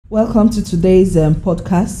Welcome to today's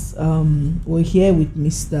podcast. We're here with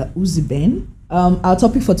Mr. Uzihben. Our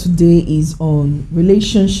topic for today is on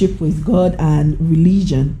relationship with God and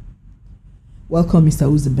religion. Welcome,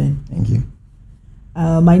 Mr. Uzihben. Thank you.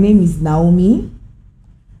 My name is Naomi,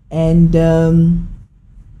 and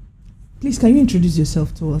please, can you introduce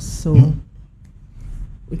yourself to us so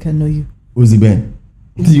we can know you? Uzihben.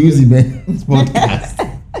 The Uzihben Podcast.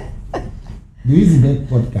 The Uzihben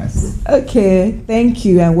Podcast. Okay, thank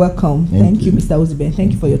you and welcome. Thank you, Mr. Uzihben.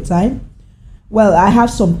 Thank you for your time. Well, I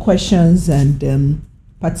have some questions and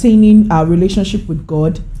pertaining our relationship with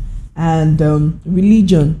God and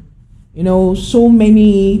religion. You know,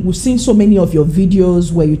 we've seen so many of your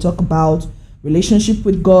videos where you talk about relationship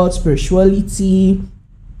with God, spirituality,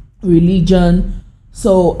 religion.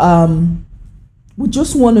 So we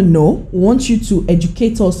just want you to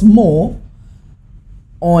educate us more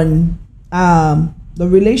on the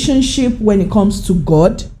relationship when it comes to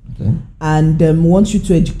God, Okay. and want you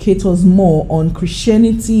to educate us more on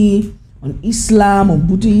Christianity, on Islam, on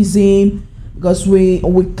Buddhism, because we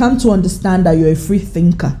come to understand that you're a free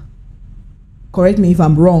thinker. Correct me if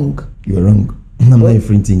I'm wrong. You're wrong. I'm not a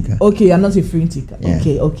free thinker. Okay, you're not a free thinker.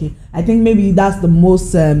 Yeah. Okay. I think maybe that's the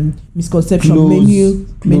most misconception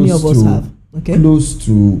many of us have. Okay. Close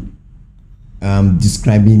to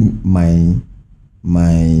describing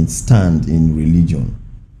my stand in religion.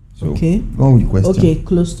 So, Okay. go on with the question. Okay,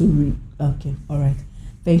 close to okay, all right.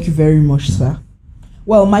 Thank you very much, sir.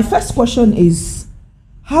 Well, my first question is,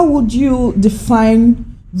 how would you define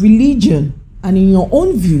religion? And in your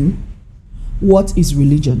own view, what is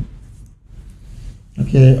religion?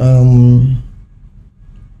 Okay.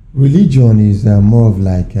 Religion is more of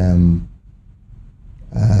like a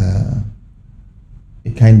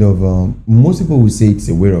kind of most people would say it's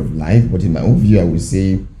a way of life, but in my own view I would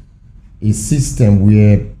say a system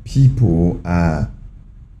where people are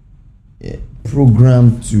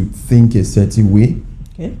programmed to think a certain way,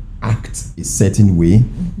 Okay. act a certain way,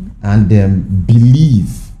 and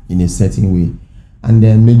believe in a certain way. And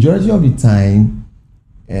the majority of the time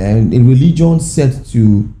a religion set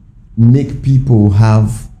to make people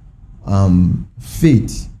have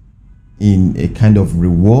faith in a kind of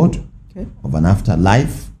reward of an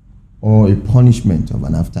afterlife or a punishment of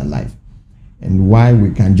an afterlife. And why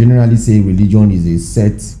we can generally say religion is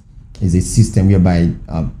a system whereby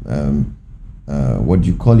what do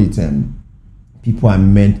you call it, people are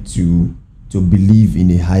meant to believe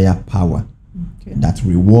in a higher power that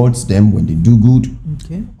rewards them when they do good,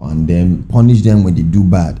 and then punish them when they do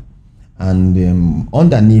bad. And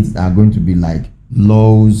underneath are going to be like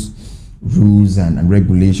laws, rules and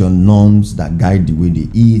regulation, norms that guide the way they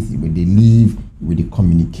eat, the way they live, the way they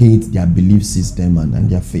communicate, their belief system and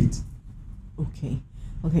their faith.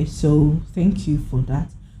 Okay, so thank you for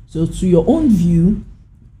that. So to your own view,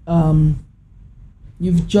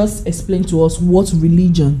 you've just explained to us what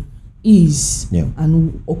religion is,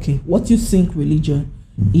 and what you think religion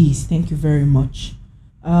is. Thank you very much.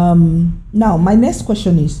 Now my next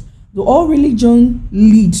question is, do all religion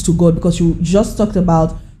lead to God? Because you just talked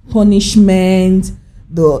about punishment,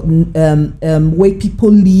 the way people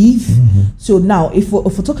live. So now if we're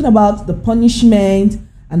talking about the punishment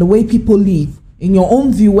and the way people live, in your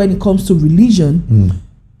own view, when it comes to religion,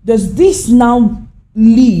 does this now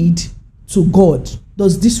lead to God?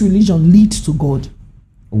 Does this religion lead to God?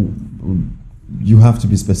 You have to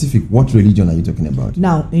be specific. What religion are you talking about?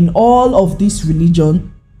 Now, in all of this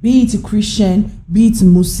religion, be it a Christian, be it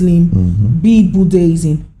Muslim, be it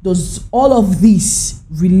Buddhism, does all of this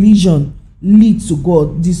religion lead to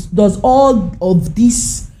God? Does all of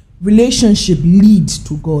this relationship lead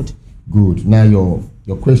to God? Good. Now your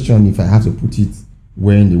question, if I have to put it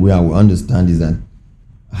in the way I will understand, is that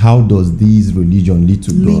how does this religion lead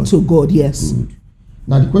to God? Lead to God, yes. Good.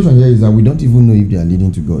 Now the question here is that we don't even know if they are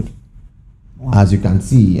leading to God. Wow. As you can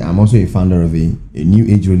see, I'm also a founder of a new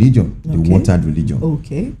age religion, the watered religion.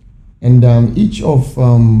 Okay. And each of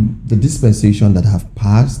the dispensation that have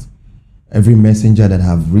passed, every messenger that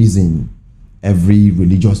have risen, every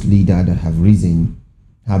religious leader that have risen,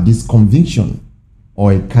 have this conviction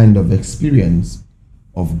or a kind of experience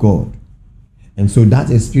of God. And so that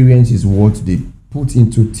experience is what they put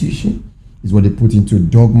into teaching, is what they put into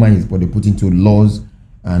dogma, is what they put into laws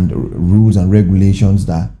and rules and regulations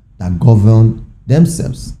that govern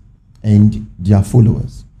themselves and their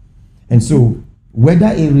followers. And so whether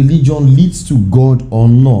a religion leads to God or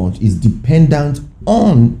not is dependent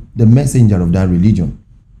on the messenger of that religion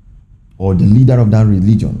or the leader of that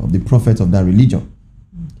religion, of the prophet of that religion.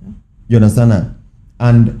 You understand that?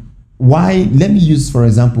 And why, let me use, for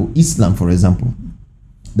example, Islam, for example.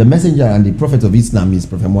 The messenger and the prophet of Islam is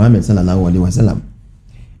Prophet Muhammad sallallahu alaihi wasallam.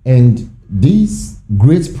 And this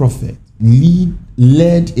great prophet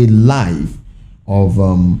led a life of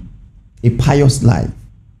a pious life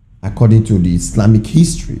according to the Islamic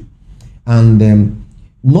history. And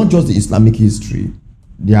not just the Islamic history,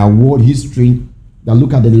 their world history that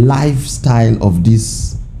look at the lifestyle of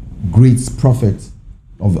this great prophet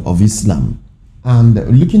of Islam, and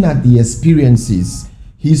looking at the experiences,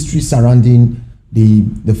 history surrounding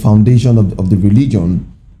the foundation of the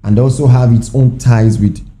religion, and also have its own ties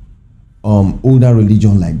with older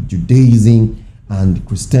religion like Judaism and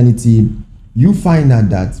Christianity. You find out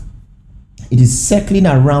that it is circling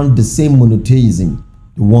around the same monotheism,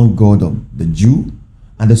 the one God of the Jew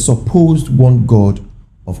and the supposed one God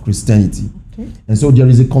of Christianity. Okay. And so there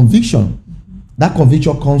is a conviction. That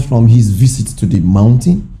conviction comes from his visit to the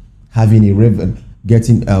mountain, having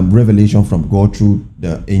getting revelation from God through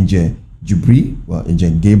the angel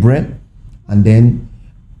angel Gabriel, and then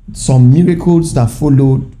some miracles that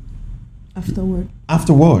followed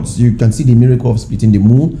afterwards. You can see the miracle of splitting the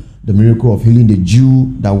moon, the miracle of healing the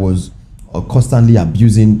Jew that was constantly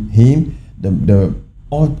abusing him, the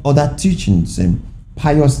other teachings and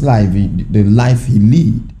pious life, the life he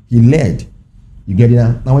led. You get it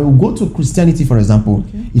now? Now when we go to Christianity, for example,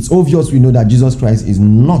 it's obvious we know that Jesus Christ is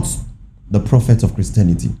not the prophet of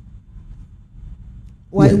Christianity.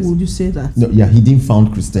 Why would you say that? No, yeah, he didn't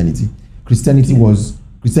found Christianity. Christianity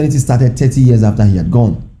started 30 years after he had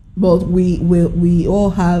gone. But we all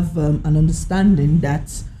have an understanding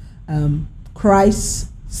that Christ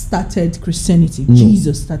started Christianity. No.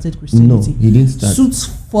 Jesus started Christianity. No, he didn't start. Suits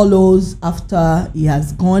follows after he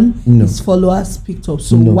has gone. No. His followers picked up.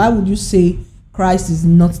 So why would you say Christ is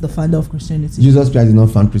not the founder of Christianity? Jesus Christ did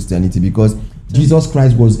not found Christianity because Jesus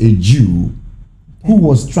Christ was a Jew who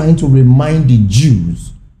was trying to remind the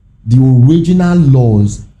Jews the original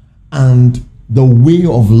laws and the way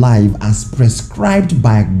of life as prescribed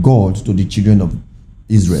by God to the children of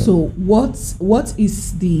Israel. So what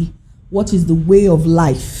is the way of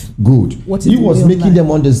life? Good. He was making them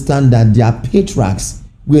understand that their patriarchs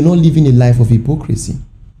were not living a life of hypocrisy.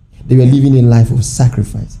 They were living a life of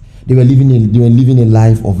sacrifice. They were living a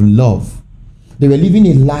life of love. They were living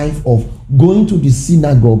a life of going to the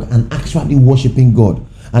synagogue and actually worshiping God,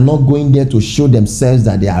 and not going there to show themselves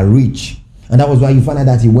that they are rich. And that was why you find out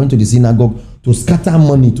that he went to the synagogue to scatter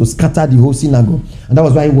money, to scatter the whole synagogue. And that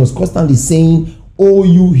was why he was constantly saying, "Oh,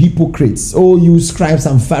 you hypocrites, oh, you scribes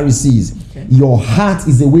and Pharisees, your heart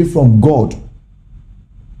is away from God,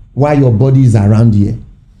 while your body is around here."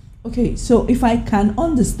 Okay, so if I can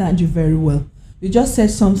understand you very well, you just said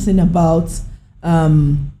something about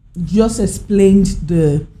just explained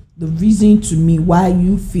the reason to me why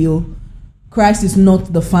you feel Christ is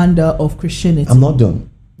not the founder of Christianity. I'm not done.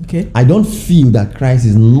 Okay. I don't feel that Christ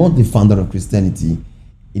is not the founder of Christianity.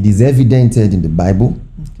 It is evidented in the Bible.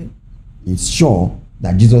 Okay. It's sure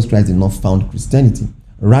that Jesus Christ did not found Christianity.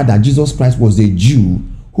 Rather, Jesus Christ was a Jew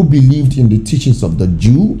who believed in the teachings of the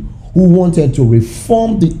Jew, who wanted to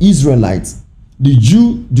reform the Israelites, the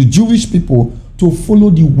Jewish people, to follow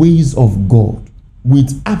the ways of God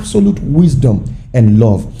with absolute wisdom and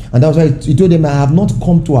love. And that's why he told them, "I have not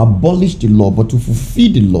come to abolish the law, but to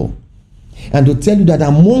fulfill the law." And to tell you that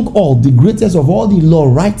among all, the greatest of all the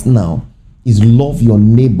law right now is love your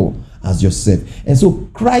neighbor as yourself. And so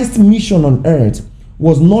Christ's mission on earth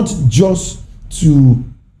was not just to,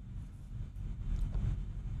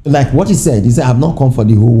 like what he said, "I have not come for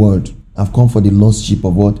the whole world. I've come for the lost sheep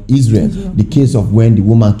of what? Israel." The case of when the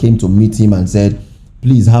woman came to meet him and said,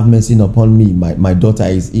 "Please have mercy upon me. My daughter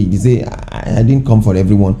is ill." He said, I didn't come for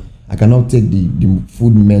everyone. I cannot take the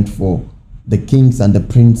food meant for the kings and the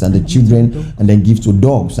prince and the children and then give to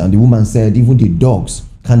dogs. And the woman said, "Even the dogs,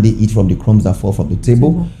 can they eat from the crumbs that fall from the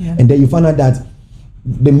table?" Yeah. And then you find out that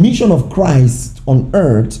the mission of Christ on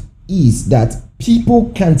earth is that people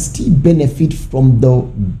can still benefit from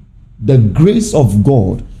the grace of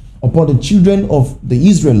God upon the children of the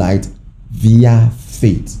Israelites via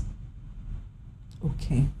faith.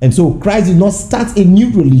 Okay. And so Christ did not start a new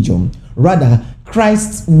religion. Rather,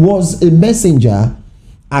 Christ was a messenger,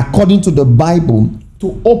 according to the Bible,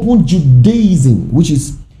 to open Judaism, which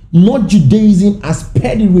is not Judaism as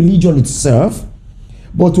per the religion itself,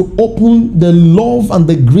 but to open the love and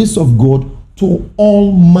the grace of God to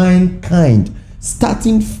all mankind,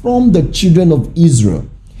 starting from the children of Israel.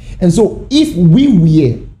 And so if we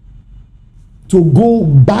were to go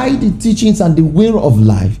by the teachings and the way of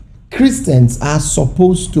life, Christians are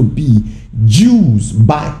supposed to be Jews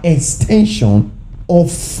by extension of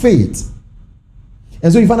faith.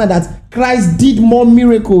 And so you find out that Christ did more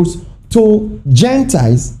miracles to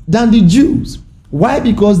Gentiles than the Jews. Why?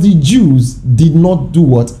 Because the Jews did not do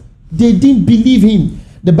what? They didn't believe him.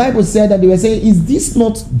 the Bible said that they were saying, is this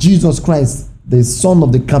not Jesus Christ, the son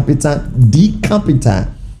of the carpenter, the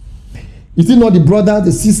carpenter? Is it not the brothers,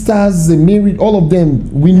 the sisters, the Mary, all of them?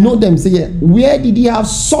 We know them. Say, yeah, where did he have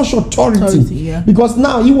such authority? Yeah. Because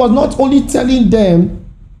now he was not only telling them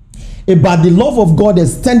about the love of God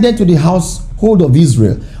extended to the household of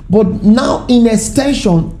Israel, but now in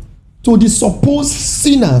extension to the supposed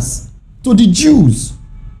sinners, to the Jews.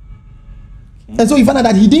 And so he found out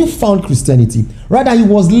that he didn't found Christianity. Rather, he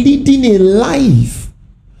was leading a life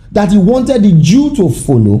that he wanted the Jew to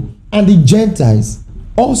follow and the Gentiles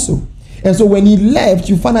also. And so when he left,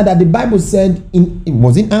 you found out that the Bible said, it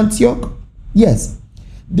was in Antioch. Yes.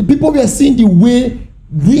 The people were seeing the way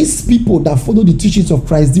these people that follow the teachings of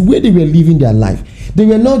Christ, the way they were living their life. They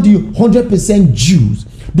were not the 100% Jews.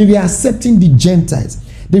 They were accepting the Gentiles.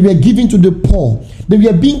 They were giving to the poor. They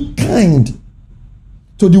were being kind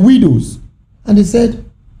to the widows. And they said,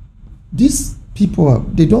 these people,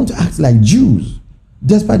 they don't act like Jews,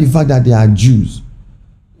 despite the fact that they are Jews.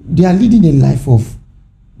 They are leading a life of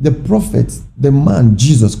the prophet, the man,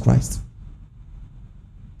 Jesus Christ.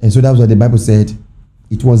 And so that's what the Bible said.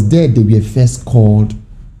 It was there they were first called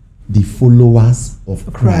the followers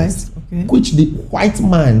of Christ. Okay. Which the white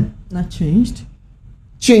man not changed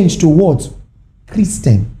to what?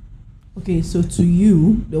 Christian. Okay, so to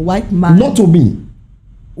you, the white man, not to me,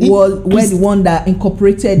 were the one that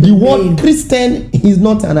incorporated the word name. Christian is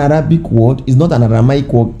not an Arabic word, it's not an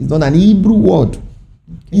Aramaic word, it's not an Hebrew word. Okay.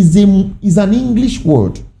 It's an English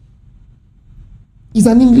word. It's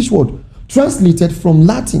an English word translated from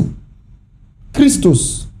Latin.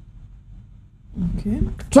 Christos. Okay.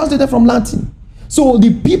 Translated from Latin. So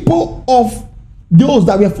the people of those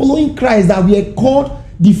that were following Christ, that were called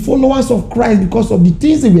the followers of Christ because of the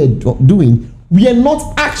things they were doing, were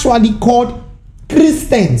not actually called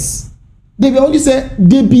Christians. They were only said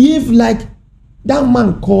they behave like that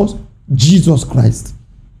man called Jesus Christ.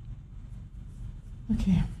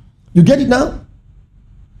 Okay. You get it now?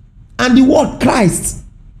 And the word Christ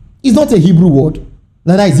is not a Hebrew word,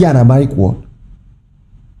 neither is it an Aramaic word.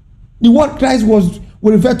 The word Christ will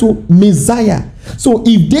refer to Messiah. So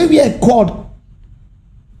if they were called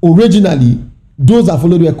originally, those that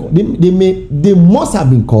followed were called, they must have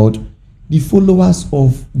been called the followers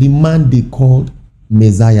of the man they called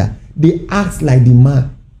Messiah. They act like the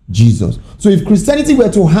man Jesus. So if Christianity were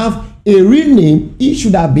to have a real name, it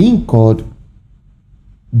should have been called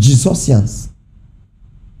Jesusians.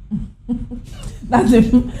 That's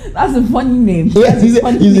a funny name. Yes,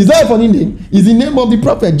 it's not a funny name. It's the name of the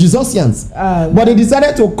prophet, Jesusians. But they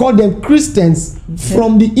decided to call them Christians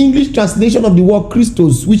from the English translation of the word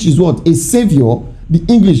Christos, which is what? A savior, the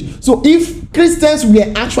English. So if Christians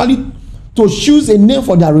were actually to choose a name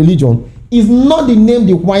for their religion, it's not the name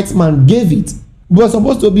the white man gave it. It was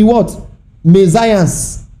supposed to be what?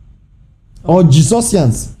 Messiahs or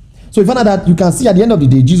Jesusians. So you find out that you can see at the end of the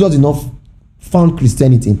day, Jesus did not found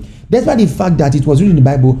Christianity. Despite the fact that it was written in the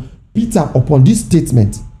Bible, Peter, upon this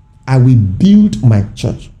statement, I will build my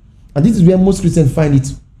church. And this is where most Christians find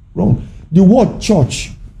it wrong. The word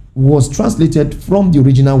church was translated from the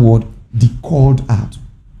original word, the called out.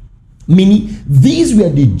 Meaning, these were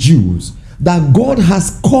the Jews that God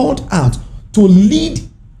has called out to lead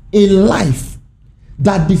a life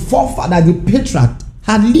that the forefather, the patriarch,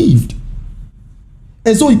 had lived.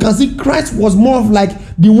 And so you can see Christ was more of like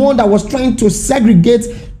the one that was trying to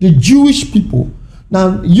segregate the Jewish people.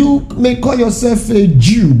 Now, you may call yourself a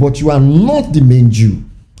Jew, but you are not the main Jew.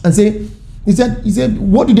 And he said,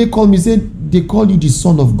 what do they call me? He said, they call you the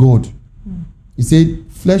Son of God. He said,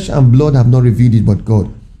 flesh and blood have not revealed it, but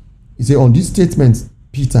God. He said, on this statement,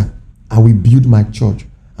 Peter, I will build my church,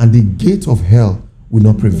 and the gate of hell will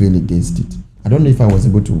not prevail against it. I don't know if I was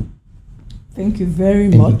able to. Thank you very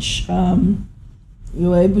much. You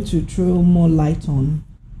were able to throw more light on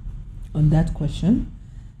that question,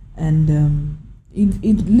 and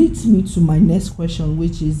it leads me to my next question,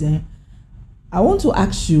 which is I want to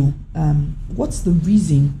ask you, what's the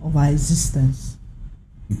reason of our existence?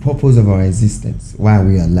 The purpose of our existence, why are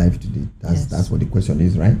we alive today? That's what the question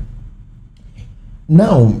is, right?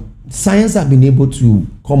 Now, science have been able to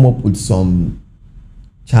come up with some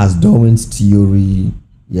Charles Darwin's theory,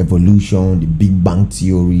 the evolution, the Big Bang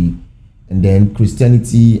theory, and then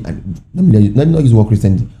Christianity, and let me not use the word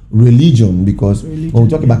Christianity, religion, because when we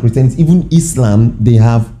talk about Christianity, even Islam, they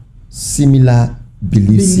have similar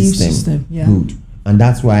belief system. Yeah. Good. And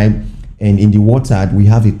that's why, and in the WATAD, we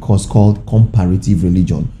have a course called comparative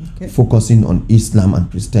religion, focusing on Islam and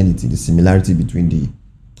Christianity, the similarity between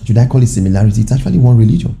should I call it similarity? It's actually one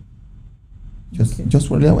religion. Just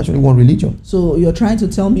actually one religion. So you're trying to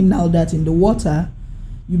tell me now that in the water,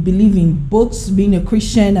 you believe in both being a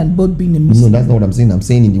Christian and both being a Muslim? No, that's not what I'm saying. I'm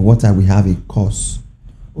saying in the water we have a course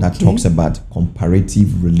that talks about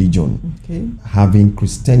comparative religion. Okay. Having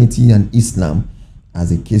Christianity and Islam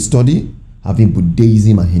as a case study, having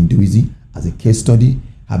Buddhism and Hinduism as a case study,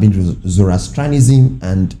 having Zoroastrianism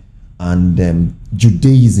and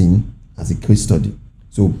Judaism as a case study.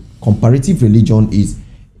 So comparative religion is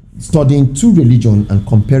studying two religions and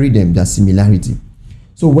comparing them, their similarity.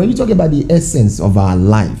 So when you talk about the essence of our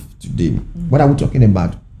life today, what are we talking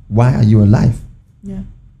about? Why are you alive? Yeah.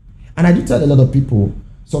 And I do tell a lot of people,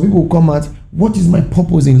 some people will come out, what is my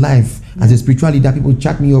purpose in life? As a spiritual leader, people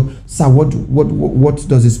chat me up, sir, what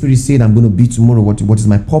does the Spirit say that I'm going to be tomorrow? What is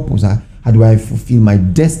my purpose? How do I fulfill my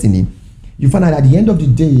destiny? You find out at the end of the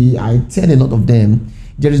day, I tell a lot of them,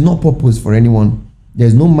 there is no purpose for anyone. There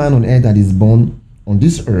is no man on earth that is born on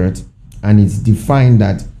this earth and it's defined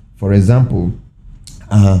that, for example,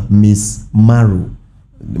 Miss Maru,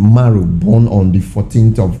 born on the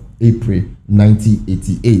 14th of April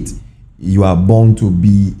 1988, you are born to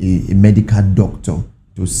be a medical doctor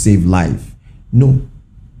to save life. No.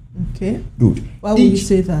 Okay. Good. Why would you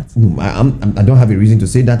say that? I don't have a reason to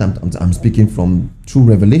say that. I'm speaking from true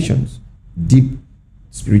revelations, deep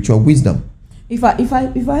spiritual wisdom. If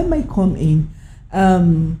I may come in,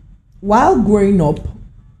 while growing up,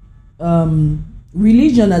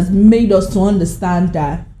 religion has made us to understand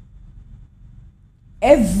that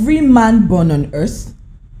every man born on earth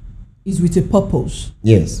is with a purpose.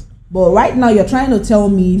 Yes. But right now you're trying to tell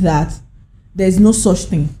me that there's no such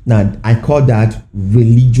thing. Now, I call that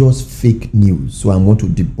religious fake news. So I want to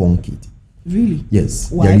debunk it. Really?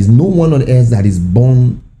 Yes. Why? There is no one on earth that is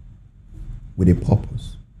born with a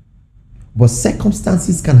purpose. But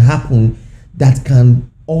circumstances can happen that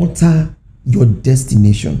can alter your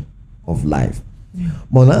destination of life. Yeah.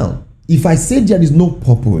 But now, if I say there is no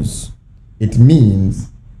purpose, it means,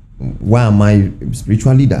 why am I a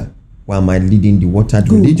spiritual leader? Why am I leading the watered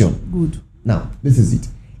religion? Good. Now, this is it.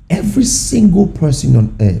 Every single person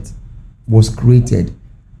on earth was created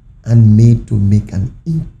and made to make an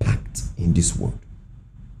impact in this world.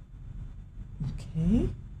 Okay.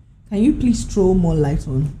 Can you please throw more light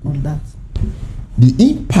on that? The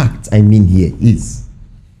impact I mean here is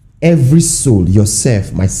every soul,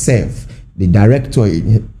 yourself, myself, the director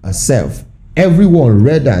herself, everyone,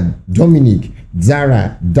 Reda, Dominic,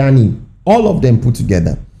 Zara, Danny, all of them put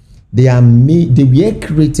together, they were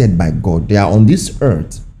created by God. They are on this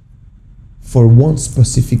earth for one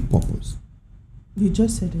specific purpose. You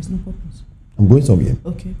just said there's no purpose. I'm going somewhere.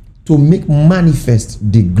 Okay. To make manifest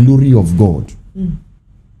the glory of God.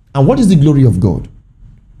 And what is the glory of God?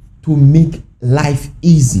 To make life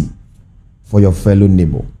easy for your fellow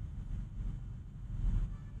neighbor.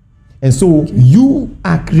 And so you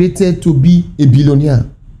are created to be a billionaire.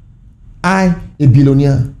 I, a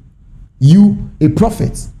billionaire. You, a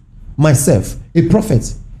prophet. Myself, a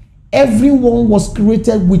prophet. Everyone was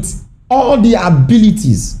created with all the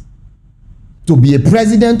abilities to be a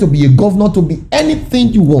president, to be a governor, to be anything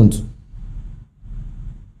you want.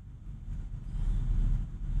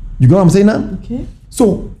 You get what I'm saying now? Okay.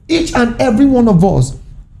 So each and every one of us,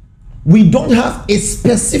 we don't have a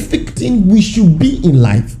specific thing we should be in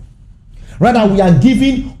life. Rather, we are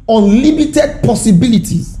given unlimited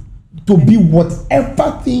possibilities to be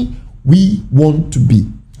whatever thing we want to be.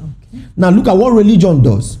 Okay. Now look at what religion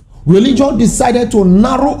does. Religion decided to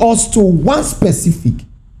narrow us to one specific,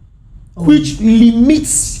 which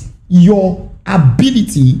limits your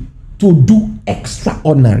ability to do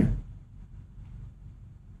extraordinary.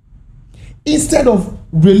 Instead of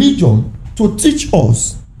religion to teach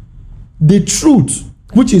us the truth,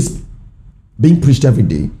 which is being preached every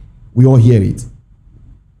day, we all hear it.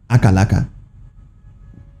 Akalaka.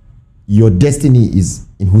 Your destiny is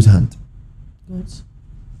in whose hand? God's.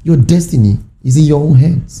 Your destiny is in your own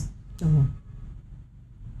hands.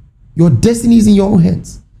 Your destiny is in your own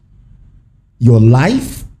hands. Your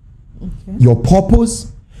life, your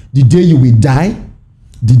purpose, the day you will die,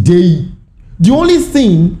 the only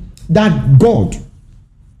thing that God,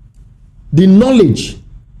 the knowledge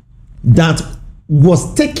that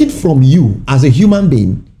was taken from you as a human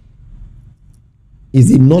being, is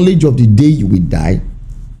the knowledge of the day you will die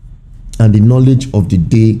and the knowledge of the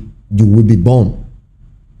day you will be born.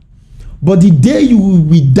 But the day you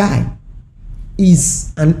will die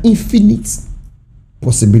is an infinite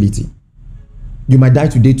possibility. You might die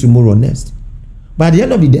today, tomorrow, next. But at the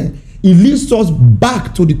end of the day, it leads us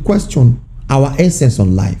back to the question, our essence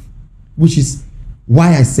on life, which is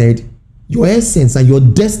why I said your essence and your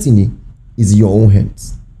destiny is in your own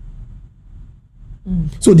hands.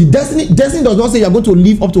 So the destiny does not say you're going to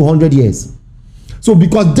live up to 100 years. So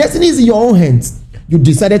because destiny is in your own hands, You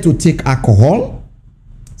decided to take alcohol,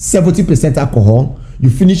 70% alcohol. You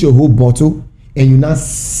finish your whole bottle, and you now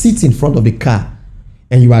sit in front of a car,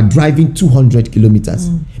 and you are driving 200 kilometers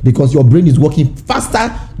because your brain is working faster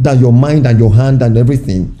than your mind and your hand and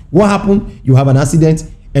everything. What happened? You have an accident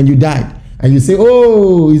and you died. And you say,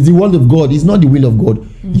 oh, it's the will of God. It's not the will of God.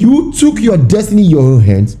 You took your destiny in your own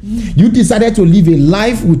hands. You decided to live a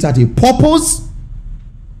life without a purpose,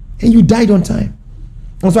 and you died on time.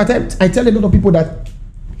 And so I tell a lot of people that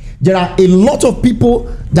there are a lot of people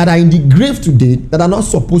that are in the grave today that are not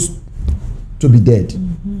supposed to be dead.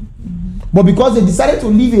 But because they decided to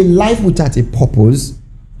live a life without a purpose,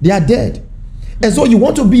 they are dead. And so you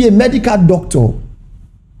want to be a medical doctor.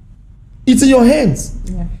 It's in your hands.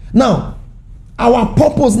 Yeah. Now, our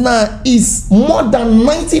purpose now is more than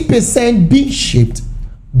 90% being shaped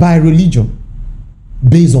by religion,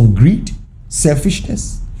 based on greed,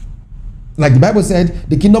 selfishness. Like the Bible said,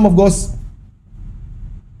 the kingdom of God,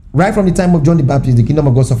 right from the time of John the Baptist, the kingdom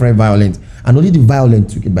of God suffered violence, and only the violent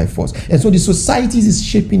took it by force. And so the society is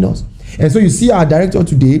shaping us. And so you see our director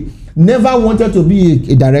today never wanted to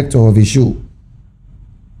be a director of a show.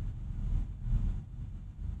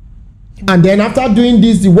 And then after doing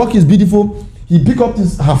this, the work is beautiful. He pick up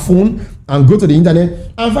her phone and go to the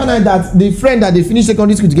internet and find out that the friend that they finished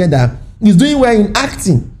secondary school together is doing well in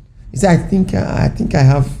acting. He said, I think I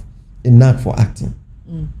have a knack for acting.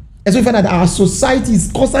 And so we find that our society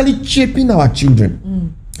is constantly shaping our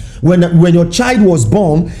children. When your child was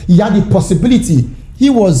born, he had the possibility. He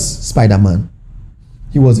was Spider-Man.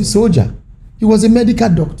 He was a soldier. He was a medical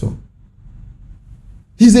doctor.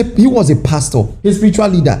 He was a pastor, a spiritual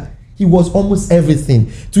leader. He was almost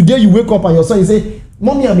everything. Today you wake up and your son, you say,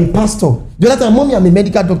 Mommy, I'm a pastor. The other time, Mommy, I'm a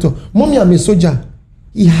medical doctor. Mommy, I'm a soldier.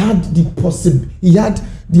 He had the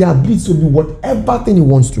ability to be whatever thing he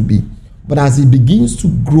wants to be. But as he begins to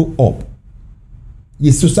grow up,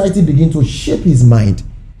 his society begins to shape his mind.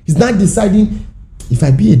 He's not deciding, if I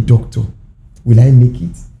be a doctor, will I make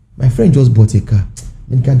it? My friend just bought a car.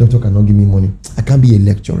 Medical doctor cannot give me money. I can't be a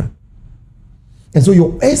lecturer. And so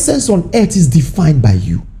your essence on earth is defined by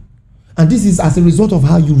you. And this is as a result of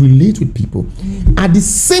how you relate with people. At the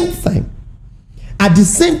same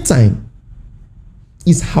time,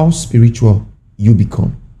 is how spiritual you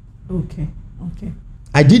become. Okay.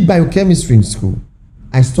 I did biochemistry in school.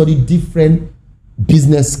 I studied different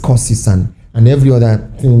business courses and every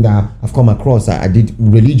other thing that I've come across. I did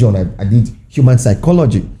religion, I did human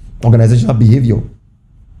psychology, organizational behavior.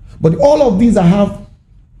 But all of these, I have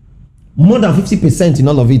more than 50% in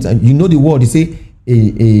all of it. And you know the word, you say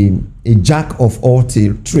a jack of all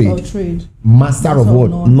trade, master of what?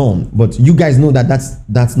 None. But you guys know that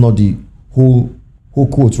that's not the whole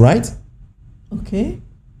quote, right? Okay.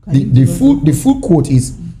 The full quote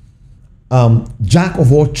is jack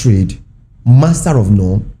of all trade, master of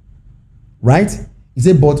none, right? He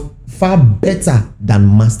said, but far better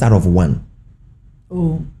than master of one.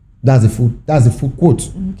 Oh, that's the full quote.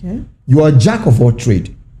 Okay. You are jack of all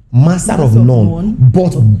trade, master of none,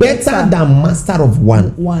 but better than master of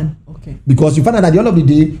one. Okay. Because you find out at the end of the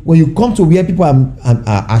day, when you come to where people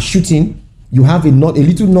are shooting, you have a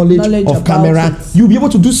little knowledge of camera. You'll be able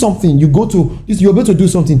to do something. You go to this, you're able to do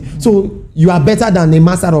something. So you are better than a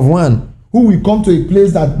master of one who will come to a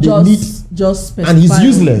place that they need and he's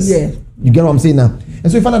useless. Yeah. You get what I'm saying now?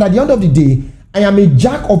 And so you find out at the end of the day, I am a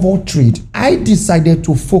jack of all trade. I decided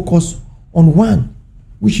to focus on one,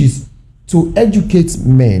 which is to educate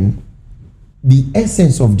men the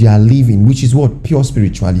essence of their living, which is what? Pure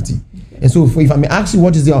spirituality. And so if I may ask you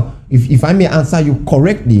what is if I may answer you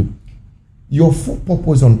correctly, your full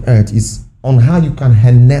purpose on earth is on how you can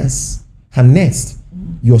harness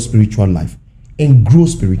your spiritual life and grow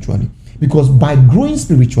spiritually. Because by growing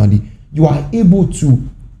spiritually, you are able to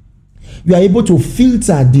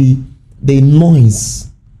filter the noise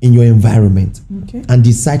in your environment, okay, and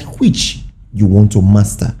decide which you want to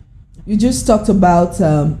master. You just talked about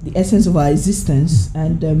the essence of our existence,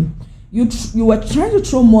 and you were trying to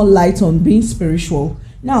throw more light on being spiritual.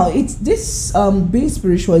 Now, it's this being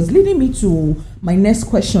spiritual is leading me to my next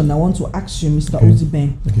question I want to ask you, Mr.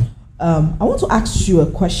 Uzihben. Okay. I want to ask you a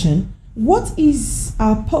question. What is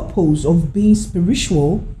our purpose of being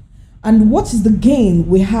spiritual, and what is the gain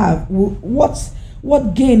we have?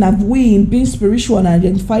 What gain have we in being spiritual and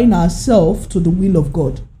identifying ourselves to the will of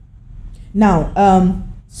God? Now,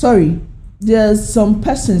 there's some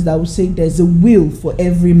persons that will say there's a will for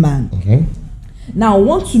every man. Okay. Now, I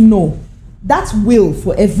want to know that will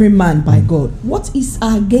for every man by God. What is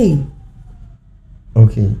our gain?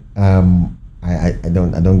 Okay. I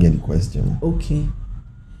don't get the question. Okay.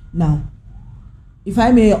 Now, if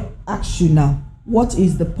I may ask you now, what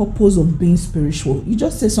is the purpose of being spiritual? You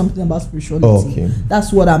just said something about spirituality. Okay.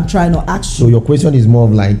 That's what I'm trying to ask you. So your question is more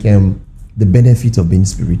of like the benefit of being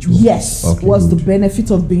spiritual. Yes. Okay, what's the benefit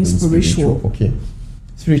of being spiritual? Okay.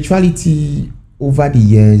 Spirituality over the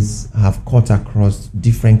years have cut across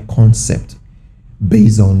different concepts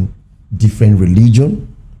based on different religion,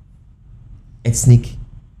 ethnic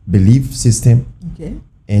belief system, okay,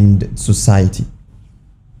 and society.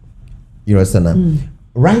 You understand?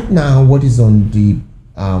 Right now, what is on the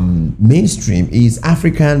mainstream is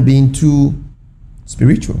African being too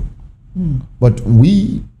spiritual. But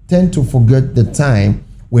we tend to forget the time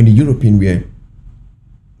when the European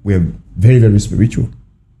were very, very spiritual.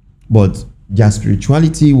 But their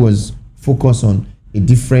spirituality was focused on a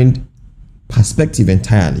different perspective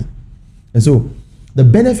entirely. And so the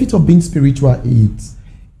benefit of being spiritual is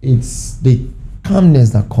it's the calmness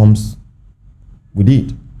that comes with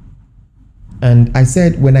it. And I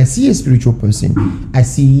said, when I see a spiritual person, I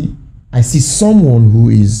see someone who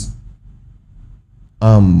is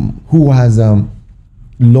who has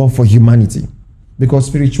love for humanity, because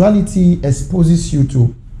spirituality exposes you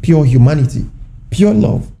to pure humanity, pure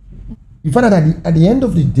love. You find that at the end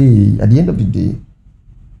of the day,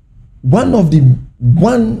 one of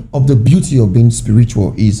the beauty of being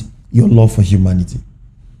spiritual is your love for humanity,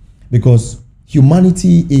 because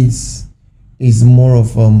humanity is more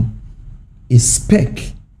of a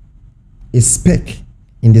speck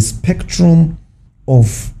in the spectrum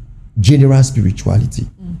of general spirituality.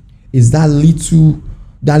 Is that little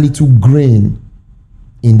grain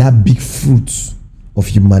in that big fruit of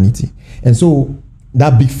humanity. And so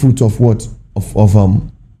that big fruit of what? Of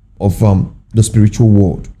the spiritual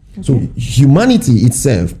world. Okay. So humanity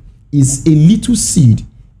itself is a little seed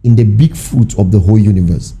in the big fruit of the whole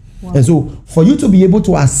universe. Wow. And so for you to be able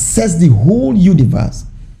to assess the whole universe,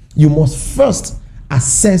 you must first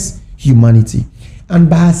assess humanity. And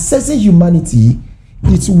by assessing humanity,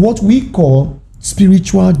 it's what we call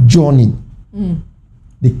spiritual journey.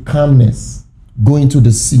 The calmness, going to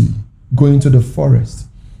the sea, going to the forest,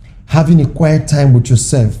 having a quiet time with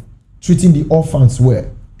yourself, treating the orphans well,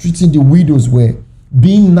 treating the widows well,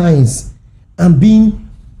 being nice, and being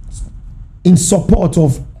in support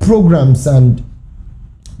of programs and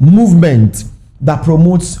movement that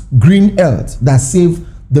promotes green earth, that save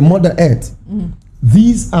the Mother Earth.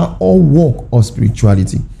 These are all work of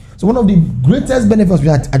spirituality. So one of the greatest benefits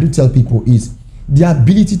that I do tell people is the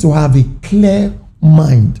ability to have a clear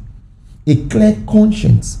mind, a clear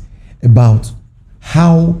conscience about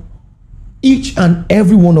how each and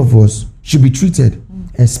every one of us should be treated,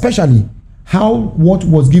 especially how what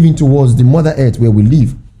was given to us, the Mother Earth where we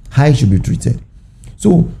live, how it should be treated.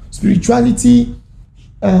 So spirituality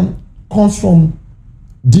comes from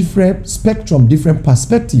different spectrum, different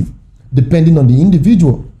perspective, depending on the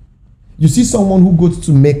individual. You see someone who goes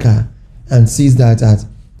to Mecca and sees that as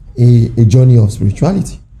a journey of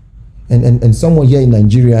spirituality. And someone here in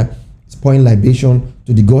Nigeria is pouring libation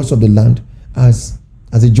to the gods of the land as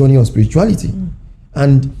a journey of spirituality.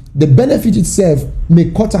 And the benefit itself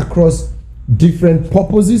may cut across different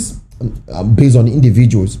purposes based on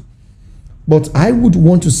individuals. But I would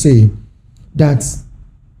want to say that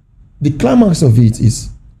the climax of it is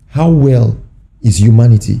how well is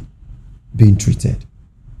humanity being treated.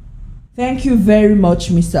 Thank you very much,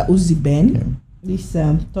 Mr. Uzihben. Yeah. This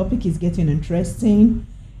topic is getting interesting.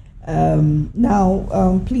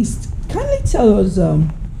 Now, please kindly tell us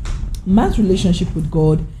man's relationship with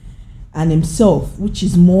God and himself, which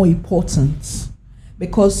is more important.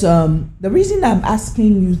 Because the reason I'm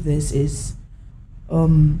asking you this is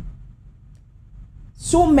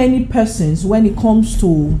so many persons, when it comes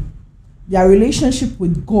to their relationship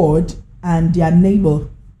with God and their neighbor,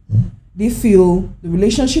 they feel the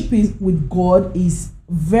relationship with God is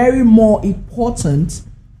very more important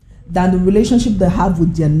than the relationship they have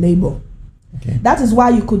with their neighbor. Okay. That is why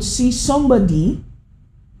you could see somebody,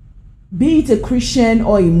 be it a Christian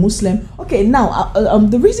or a Muslim. Okay, now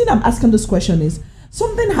the reason I'm asking this question is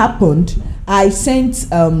something happened. I sent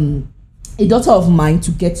a daughter of mine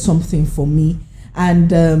to get something for me,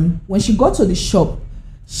 and when she got to the shop,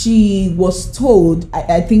 she was told,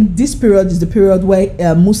 I think this period is the period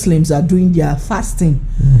where Muslims are doing their fasting.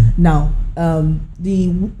 Now,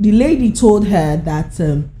 the lady told her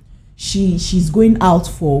that she's going out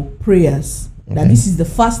for prayers, that this is the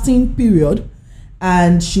fasting period,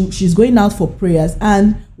 and she's going out for prayers.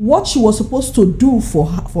 And what she was supposed to do for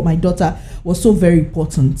my daughter was so very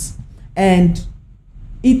important. And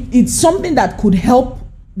it's something that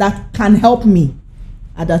can help me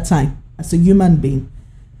at that time as a human being.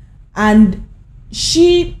 And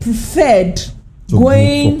she preferred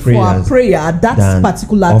going for a prayer at that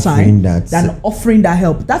particular time than offering that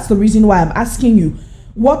help. That's the reason why I'm asking you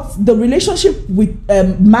what the relationship with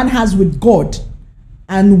man has with God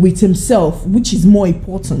and with himself, which is more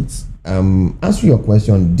important. Answer your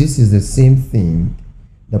question. This is the same thing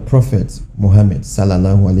the Prophet Muhammad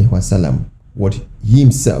sallallahu alaihi wasallam, what he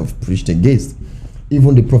himself preached against.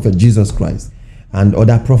 Even the Prophet Jesus Christ and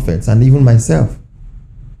other prophets, and even myself.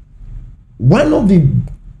 One of the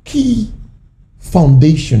key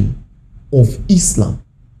foundation of Islam,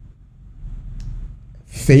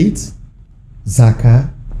 faith,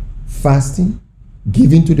 zakah, fasting,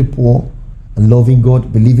 giving to the poor, and loving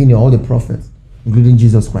God, believing in all the prophets, including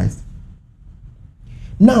Jesus Christ.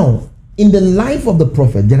 Now, in the life of the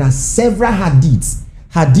prophet, there are several hadiths.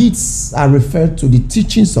 Hadiths are referred to the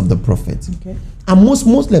teachings of the prophet. Okay. And most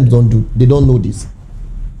Muslims they don't know this.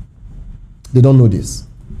 They don't know this.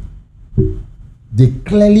 They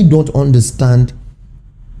clearly don't understand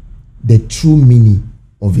the true meaning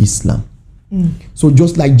of Islam. So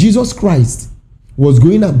just like Jesus Christ was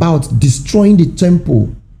going about destroying the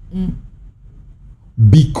temple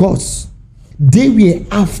because they were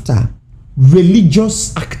after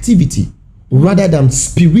religious activity rather than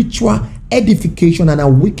spiritual edification and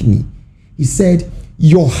awakening, he said,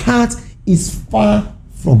 your heart is far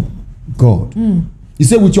from God. He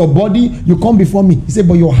said, with your body you come before me. He said,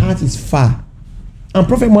 but your heart is far. And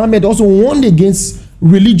Prophet Muhammad also warned against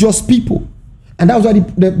religious people. And that was why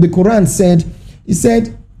the Quran said, he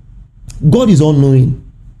said, God is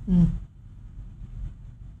all-knowing.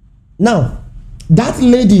 Now, that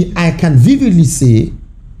lady, I can vividly say,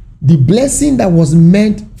 the blessing that was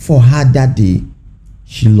meant for her that day,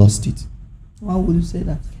 she lost it. Why would you say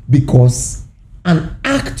that? Because an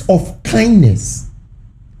act of kindness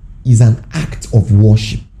is an act of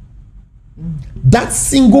worship. That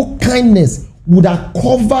single kindness would have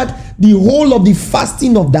covered the whole of the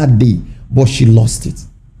fasting of that day, but she lost it.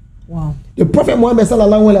 Wow. The Prophet Muhammad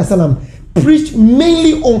sallallahu alaihi wasallam preached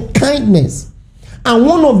mainly on kindness, and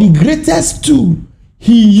one of the greatest tools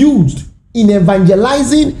he used in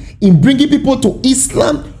evangelizing, in bringing people to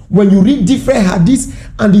Islam, when you read different hadiths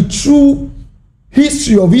and the true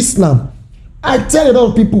history of Islam, I tell a lot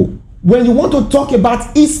of people, when you want to talk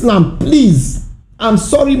about Islam, please, I'm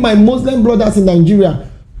sorry, my Muslim brothers in Nigeria,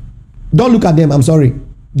 don't look at them. I'm sorry.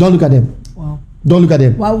 Don't look at them. Wow. Don't look at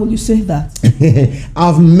them. Why would you say that?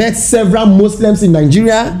 I've met several Muslims in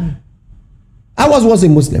Nigeria. I was once a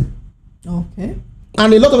Muslim. Okay.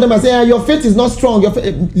 And a lot of them are saying, your faith is not strong.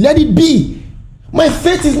 Let it be. My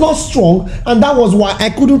faith is not strong, and that was why I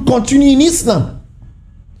couldn't continue in Islam.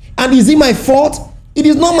 And is it my fault? It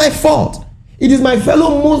is not my fault. It is my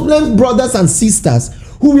fellow Muslim brothers and sisters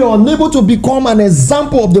who were unable to become an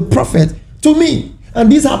example of the Prophet to me.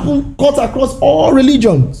 And this happened cut across all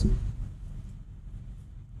religions.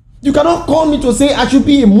 You cannot call me to say I should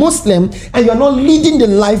be a Muslim and you're not leading the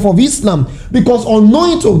life of Islam, because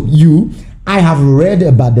unknowing to you, I have read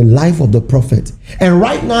about the life of the Prophet. And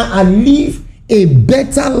right now I live a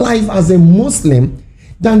better life as a Muslim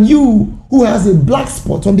than you who has a black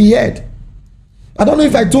spot on the head. I don't know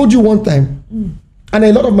if I told you one time, and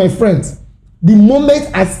a lot of my friends, the moment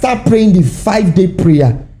I start praying the 5-day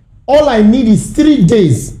prayer, all I need is 3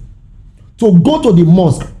 days to go to the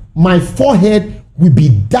mosque. My forehead will be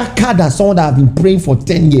darker than someone that have been praying for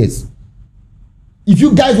 10 years. If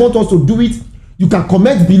you guys want us to do it, you can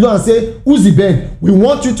comment below and say, Uzihben, we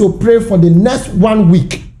want you to pray for the next 1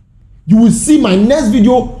 week. You will see my next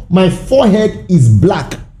video, my forehead is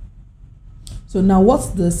black. So now what's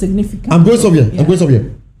the significance? I'm going somewhere. Yeah. I'm going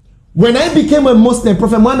somewhere. When I became a Muslim,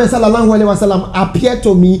 Prophet Muhammad sallallahu alaihi wasallam appeared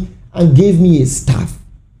to me and gave me a staff.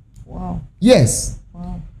 Wow. Yes.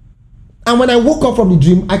 Wow. And when I woke up from the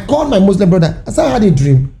dream, I called my Muslim brother. I said I had a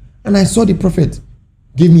dream and I saw the Prophet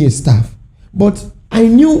give me a staff. But I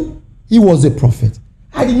knew he was a prophet.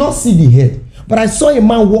 I did not see the head. But I saw a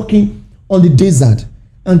man walking on the desert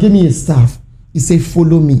and gave me a staff. He said,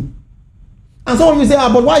 follow me. And some of you say,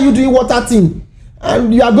 but why are you doing water thing?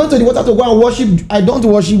 And you are going to the water to go and worship. I don't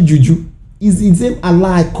worship juju. It's the same Allah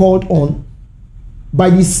I called on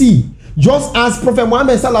by the sea. Just as Prophet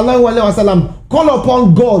Muhammad sallallahu alaihi wasallam called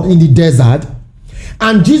upon God in the desert,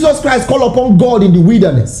 and Jesus Christ called upon God in the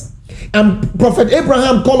wilderness, and Prophet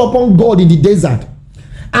Abraham called upon God in the desert,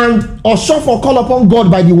 and Oshofor called upon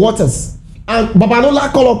God by the waters, and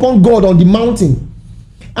Babalola called upon God on the mountain,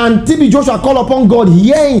 and TB Joshua called upon God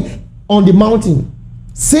here on the mountain.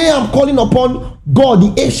 Say I'm calling upon God,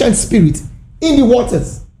 the ancient spirit, in the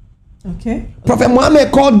waters. Okay. Prophet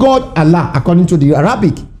Muhammad called God Allah according to the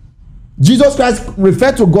Arabic. Jesus Christ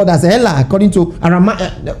referred to God as Allah according to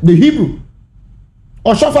the Hebrew.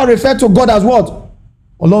 Oshofa referred to God as what?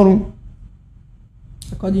 Olorun.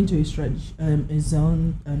 According to his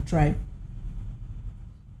own tribe.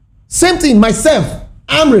 Same thing, myself.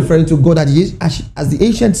 I'm referring to God as the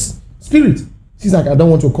ancient spirit. She's like, I don't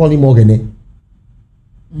want to call him Ogene.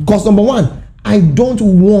 Because number one, I don't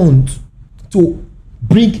want to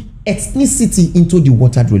bring ethnicity into the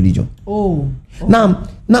watered religion. Oh. Now,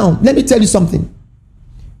 let me tell you something.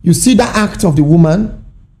 You see that act of the woman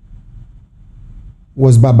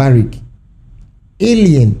was barbaric,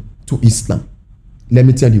 alien to Islam. Let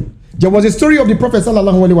me tell you. There was a story of the Prophet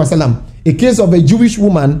sallallahu alaihi wasallam, a case of a Jewish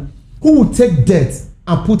woman who would take dirt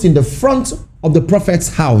and put in the front of the Prophet's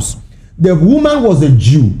house. The woman was a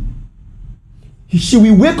Jew. She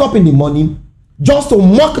will wake up in the morning just to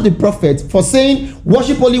mock the Prophet for saying,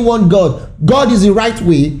 worship only one God. God is the right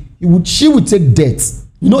way. She would take dirt.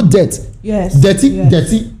 You know dirt? Yes.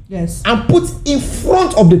 Dirty. Yes. And put in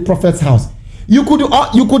front of the Prophet's house. You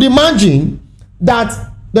could imagine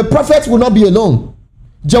that the Prophet will not be alone.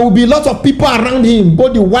 There will be a lot of people around him.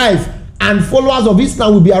 Both the wife and followers of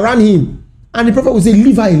Islam will be around him. And the Prophet will say,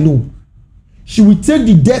 leave her alone. She will take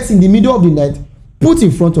the dirt in the middle of the night, put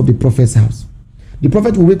in front of the Prophet's house. The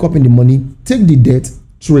Prophet will wake up in the morning, take the dirt,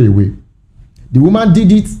 throw it away. The woman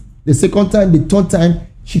did it the second time, the third time.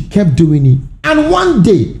 She kept doing it. And one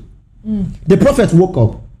day, the Prophet woke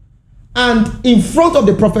up, and in front of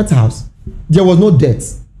the Prophet's house, there was no dirt.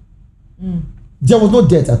 There was no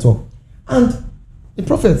dirt at all. And the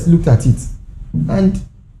Prophet looked at it, and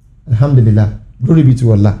Alhamdulillah, glory be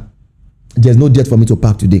to Allah, there's no dirt for me to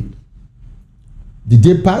pack today. The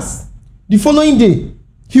day passed. The following day,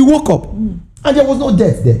 he woke up, and there was no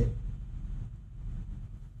dirt there.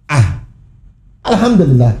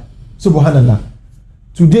 Alhamdulillah, Subhanallah.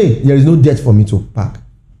 Today, there is no dirt for me to pack.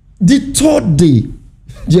 The third day,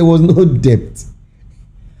 there was no dirt.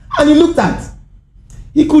 And he looked at,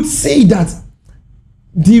 he could say that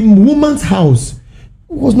the woman's house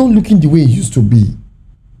was not looking the way it used to be.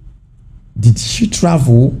 Did she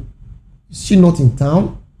travel? Is she not in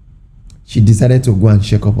town? She decided to go and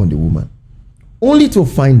check up on the woman, only to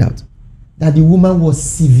find out that the woman was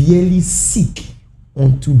severely sick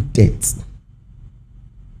unto death.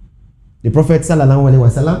 The Prophet sallallahu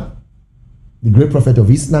alaihi wasallam, the great prophet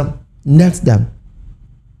of Islam, knelt down.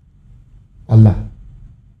 Allah,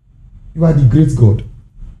 you are the great God.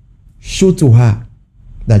 Show to her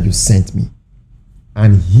that you sent me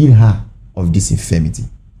and heal her of this infirmity.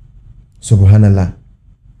 Subhanallah,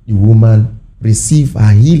 the woman received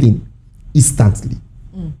her healing instantly.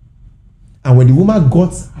 And when the woman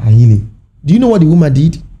got her healing, do you know what the woman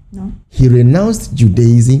did? No. He renounced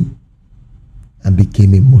Judaism and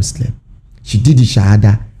became a Muslim. She did the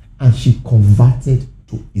Shahada and she converted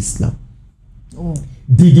to Islam. Oh.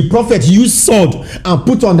 Did the Prophet use sword and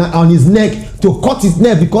put on his neck to cut his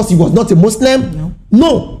neck because he was not a Muslim? No.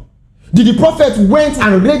 No. Did the Prophet went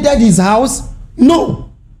and raided his house? No.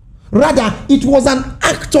 Rather, it was an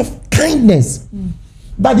act of kindness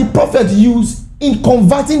that the Prophet used in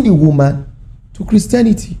converting the woman to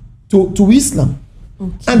Christianity, to Islam.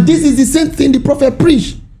 Okay. And this is the same thing the Prophet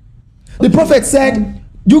preached. The Prophet said,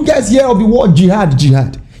 you guys hear of the word jihad.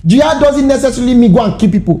 Jihad doesn't necessarily mean go and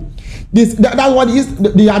kill people. That's what it is.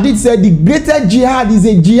 The hadith said the greater jihad is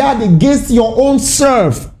a jihad against your own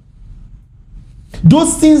self.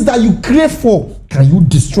 Those things that you crave for, can you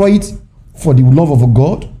destroy it for the love of a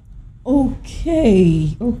God?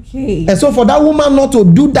 Okay. And so for that woman not to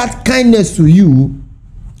do that kindness to you,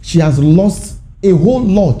 she has lost a whole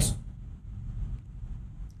lot.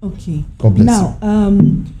 Okay. God bless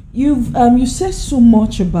you. You said so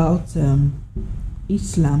much about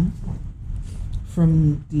Islam.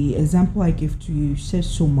 From the example I gave to you said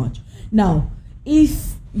so much. Now,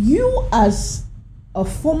 if you as a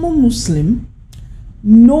former Muslim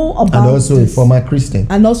know about and also this, a former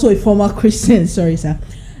Christian, sorry sir,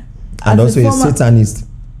 and also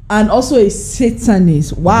a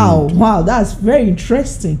Satanist, wow, that's very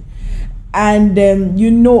interesting. And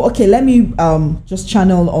okay, let me just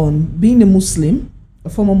channel on being a Muslim, a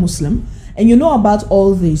former Muslim, and you know about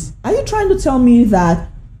all this. Are you trying to tell me that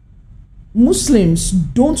Muslims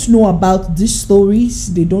don't know about these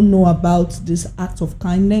stories? They don't know about this act of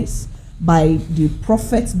kindness by the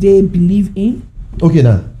prophet they believe in? Okay,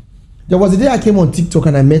 now there was a day I came on TikTok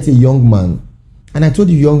and I met a young man, and I told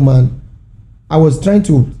the young man, I was trying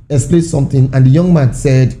to explain something, and the young man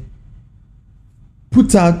said,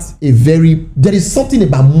 there is something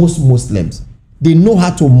about most Muslims. They know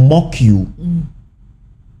how to mock you.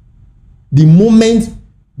 The moment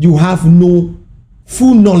you have no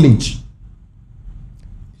full knowledge.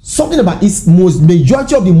 Something about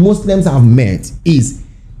majority of the Muslims I've met is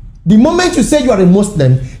The moment you say you are a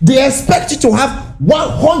Muslim, they expect you to have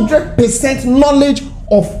 100% knowledge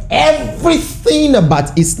of everything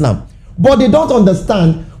about Islam. But they don't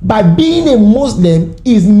understand by being a Muslim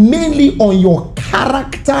is mainly on your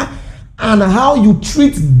character and how you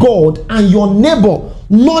treat God and your neighbor,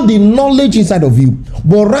 not the knowledge inside of you,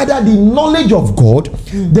 but rather the knowledge of God,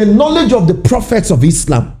 the knowledge of the prophets of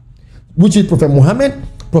Islam, which is Prophet Muhammad,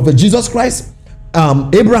 Prophet Jesus Christ,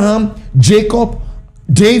 Abraham, Jacob,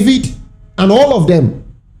 David, and all of them.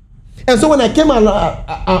 And so when I came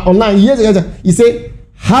online years ago, he said,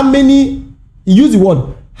 how many, he used the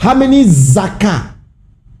word, how many zakah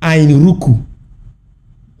are in Ruku?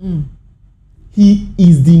 He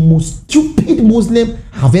is the most stupid Muslim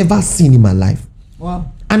I've ever seen in my life.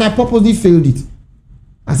 Wow. And I purposely failed it.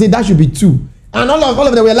 I said that should be 2. And all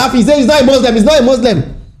of them were laughing. He said, he's not a Muslim, he's not a Muslim.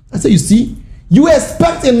 I said, you see, you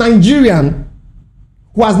expect a Nigerian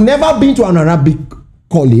who has never been to an Arabic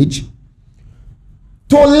college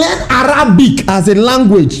to learn Arabic as a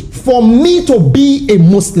language for me to be a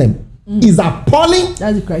Muslim is appalling.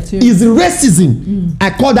 That's the criteria. Is racism. I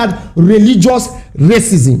call that religious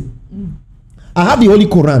racism. I have the Holy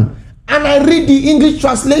Quran and I read the English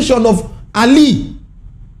translation of Ali.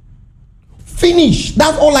 Finish.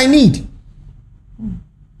 That's all I need.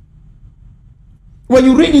 When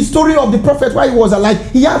you read the story of the prophet while he was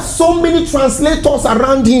alive, he had so many translators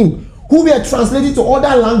around him who were translated to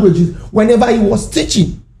other languages whenever he was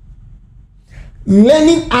teaching.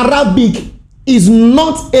 Learning Arabic is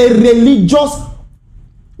not a religious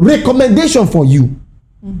recommendation for you.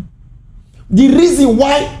 The reason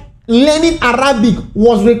why learning Arabic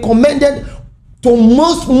was recommended to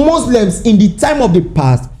most Muslims in the time of the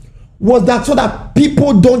past was that so that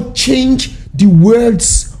people don't change the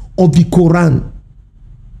words of the Quran,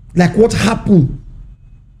 like what happened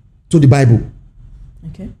to the Bible.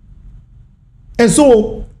 Okay. And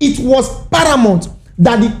so it was paramount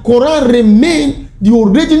that the Quran remain the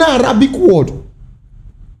original Arabic word.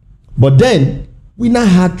 But then we now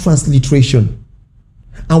had transliteration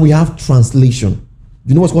and we have translation.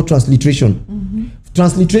 You know what's called transliteration?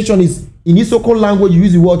 Transliteration is in Isoko language you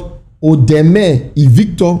use the word Odeme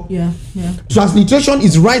Victor. Yeah. Transliteration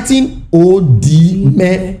is writing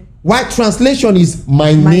Odime. While translation is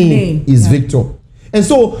my name is Victor. And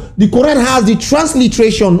so the Quran has the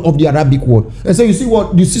transliteration of the Arabic word. And so you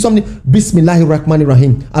see something, Bismillahir Rahmanir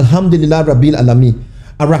Rahim, Alhamdulillah Rabbil Alamin,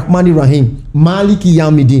 Ar-Rahmanir Rahim, Maliki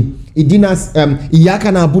Yawmiddin, Idinas Iyyaka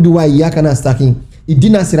na'budu wa iyyaka nasta'in,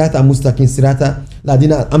 Idina Sirata Mustaqim Sirata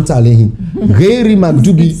Ladina Amta Alayhim. Ghairi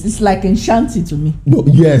Magdubi. It's like enchanted to me. No,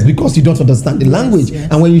 yes, because you don't understand the language. Yes.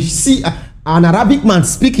 And when you see an Arabic man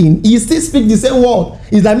speaking, he still speaks the same word.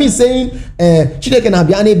 It's like me saying, I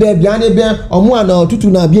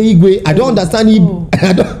don't understand Igbo.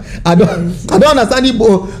 I don't understand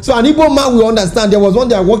Igbo. So an Igbo man will understand. There was one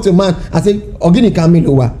day I walked to a man, I said, Ogini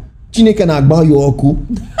Kamilowa, Chineke na agba yo oku.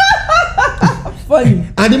 Funny.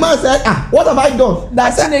 And the man said, what have I done?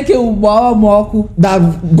 That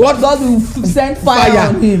God will send fire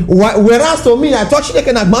on him. Whereas to me, I thought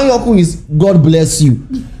Chineke na agba yo oku is God bless you.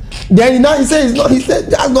 Then he said,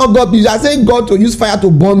 that's not God. I said God to use fire to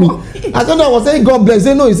burn me. I thought I was saying God bless. He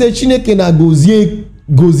said, no, he said Chineke na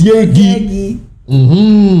goziegi.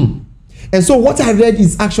 And so what I read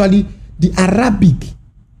is actually the Arabic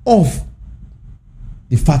of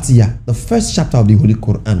the Fatiha, the first chapter of the Holy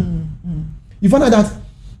Quran. You find out that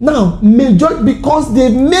now, because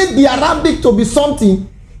they've made the Arabic to be something,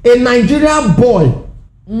 a Nigerian boy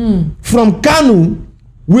from Kanu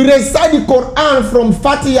we recite the Quran from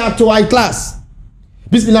Fatiha to high class.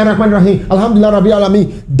 Bismillah ar-Rahman ar-Rahim, Alhamdulillah Rabbil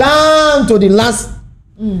Alamin, down to the last.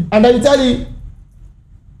 And then you tell you,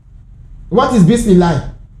 what is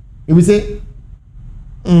Bismillah? He will say,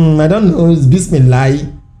 I don't know, it's Bismillah. He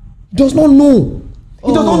does not know.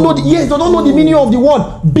 He does not know. He does not know the meaning of the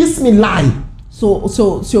word Bismillah.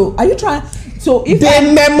 So are you trying? So if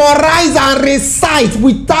they memorize and recite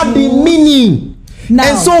without the meaning. Now,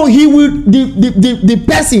 and so he will, the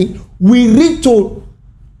person will read to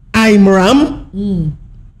Imram,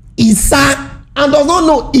 Isa, and does not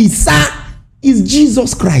know Isa is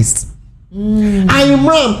Jesus Christ.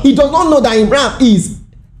 Imram, he does not know that Imram is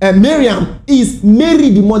Miriam, is Mary,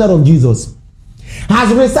 the mother of Jesus.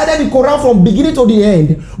 Has recited the Quran from beginning to the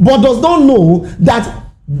end, but does not know that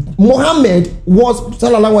Muhammad was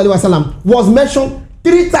sallallahu alaihi wasallam was mentioned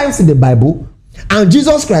 3 times in the Bible. And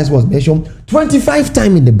Jesus Christ was mentioned 25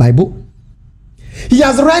 times in the Bible. He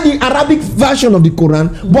has read the Arabic version of the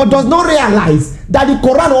Quran, but does not realize that the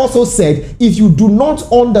Quran also said, if you do not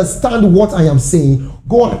understand what I am saying,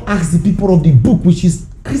 go and ask the people of the book, which is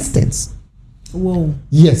Christians. Whoa.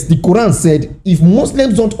 Yes, the Quran said, if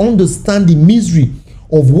Muslims don't understand the misery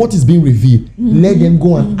of what is being revealed, let them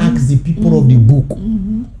go and ask the people of the book,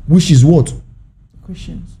 which is what?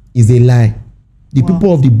 Christians. Is a lie. The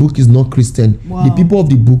people of the book is not Christian. The people of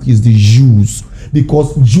the book is the Jews.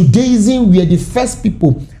 Because Judaism were the first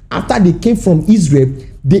people, after they came from Israel,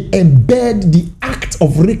 they embed the act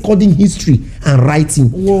of recording history and writing.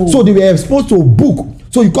 Whoa. So they were exposed to a book.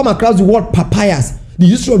 So you come across the word papyrus. The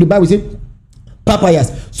history of the Bible says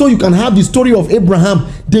papyrus. So you can have the story of Abraham.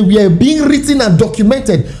 They were being written and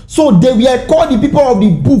documented. So they were called the people of the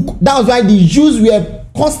book. That was why the Jews were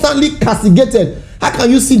constantly castigated. How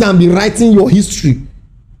can you sit and be writing your history?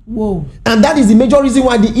 Whoa. And that is the major reason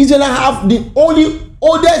why the Israelites have the only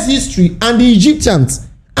oldest history, and the Egyptians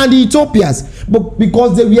and the Ethiopians, but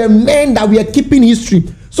because they were men that were keeping history.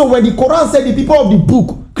 So when the Quran said the people of the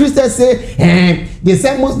book, Christians say, they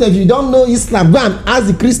said Muslims, you don't know Islam, go and ask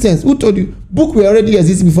the Christians. Who told you? Book were already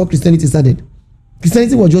existing before Christianity started.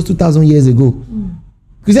 Christianity was just 2,000 years ago.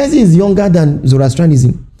 Christianity is younger than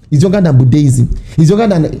Zoroastrianism. It's younger than Buddhism. It's younger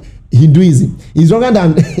than Hinduism. It's younger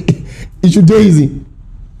than Judaism.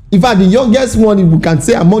 In fact, the youngest one we can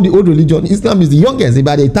say among the old religion, Islam is the youngest,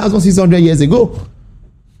 about 1,600 years ago.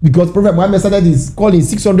 Because Prophet Muhammad started his calling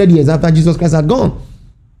 600 years after Jesus Christ had gone.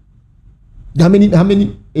 How many?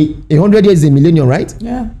 100 years is a millennium, right?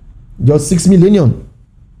 Yeah. Just 6 million.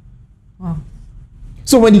 Wow.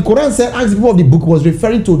 So when the Quran said, ask the people of the book, was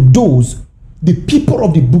referring to those, the people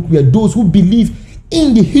of the book were those who believe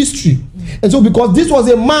in the history. And so because this was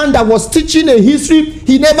a man that was teaching a history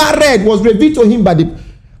he never read, was revealed to him by the...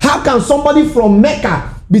 How can somebody from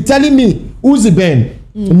Mecca be telling me, Uzihben,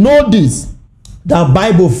 know this, that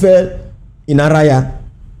Bible fell in Araya?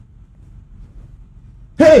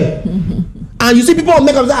 Hey! And you see people of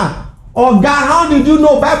Mecca say, oh God, how did you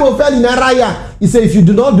know Bible fell in Araya? He said, if you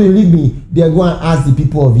do not believe me, they are going to ask the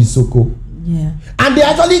people of Isoko. Yeah. And they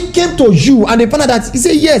actually came to you and they found out that he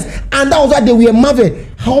said yes, and that was why they were marveled.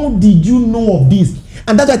 How did you know of this?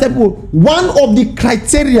 And that's why I tell people, one of the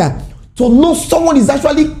criteria to know someone is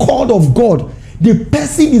actually called of God, the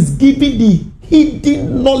person is giving the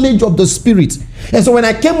hidden knowledge of the Spirit. And so when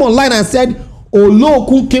I came online and said,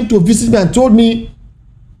 Oloku came to visit me and told me,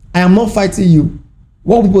 I am not fighting you,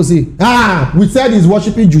 what people say? We said he's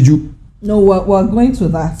worshiping juju. No, we're going to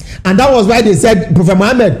that. And that was why they said Prophet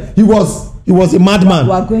Muhammad, he was a madman.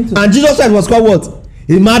 We're going to and Jesus Christ was called what?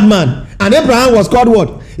 A madman. And Abraham was called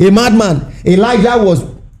what? A madman. Elijah was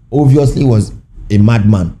a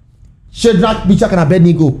madman. Shadrach, Meshach, and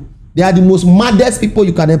Abednego, they are the most maddest people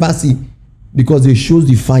you can ever see, because they shows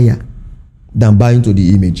the fire than buying to the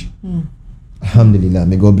image. Alhamdulillah.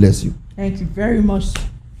 May God bless you. Thank you very much.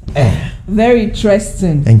 Very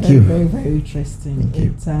interesting. Thank you. Very, very interesting. Thank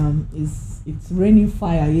you. It's raining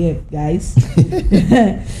fire here, guys.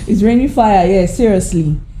 It's raining fire here,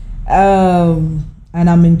 seriously. And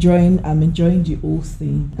I'm enjoying the whole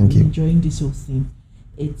thing. I'm enjoying this whole thing.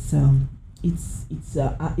 It's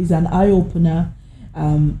an eye opener,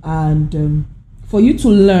 and for you to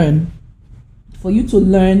learn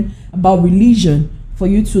about religion, for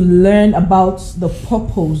you to learn about the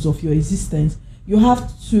purpose of your existence, you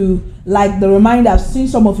have to, like the reminder, I've seen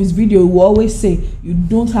some of his video, he will always say you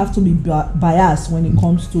don't have to be biased when it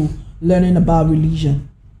comes to learning about religion.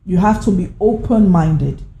 You have to be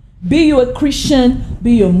open-minded. Be you a Christian,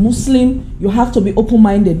 be you a Muslim, you have to be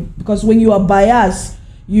open-minded, because when you are biased,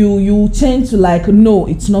 you tend to like, no,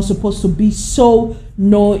 it's not supposed to be so,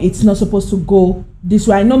 no, it's not supposed to go this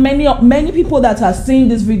way. I know many people that are seeing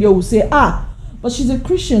this video will say, but she's a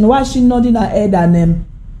Christian, why is she nodding her head and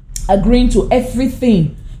agreeing to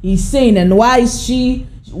everything he's saying, and why is she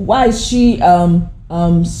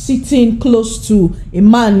sitting close to a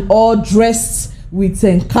man all dressed with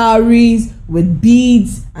cowries, with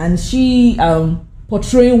beads, and she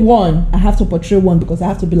portraying one? I have to portray one because I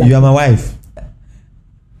have to be like, you are my wife.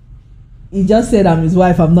 He just said I'm his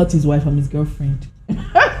wife. I'm not his wife, I'm his girlfriend.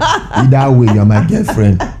 Either way, you're my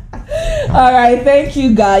girlfriend. All right, thank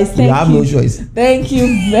you guys. You have no choice. Thank you.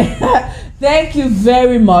 Thank you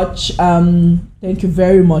very much. Thank you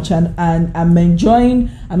very much. And I'm enjoying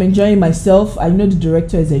myself. I know the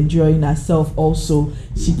director is enjoying herself also.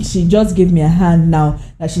 She just gave me a hand now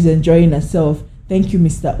that she's enjoying herself. Thank you,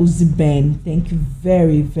 Mr. Uzihben. Thank you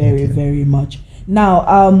very, very, very much. Now,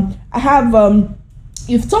 I have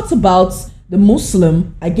you've talked about the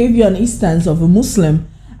Muslim. I gave you an instance of a Muslim.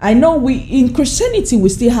 I know in Christianity we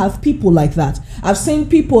still have people like that. I've seen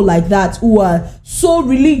people like that who are so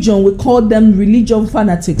religion, we call them religion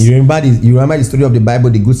fanatics. You remember the story of the Bible,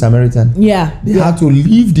 the Good Samaritan? Yeah. They had to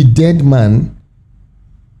leave the dead man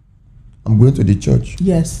I'm going to the church.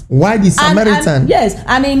 Yes. Why the Samaritan? Yes,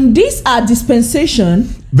 and in this dispensation,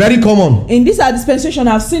 very common. In this dispensation,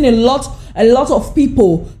 I've seen a lot of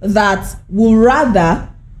people that will rather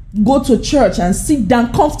go to church and sit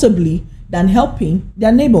down comfortably than helping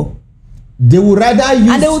their neighbor. They would rather use,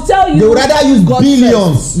 and they will tell you, they would rather use God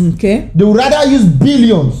billions. First. Okay. They would rather use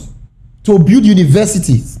billions to build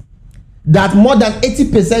universities that more than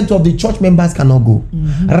 80% of the church members cannot go,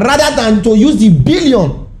 rather than to use the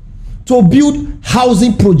billion to build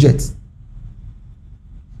housing projects.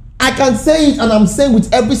 I can say it, and I'm saying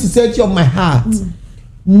with every sincerity of my heart,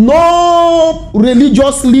 no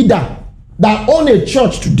religious leader that own a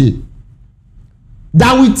church today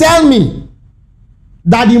that will tell me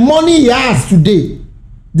that the money he has today,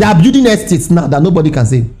 they are building estates now that nobody can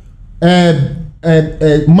say.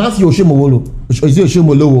 Matthew Ashimowolo.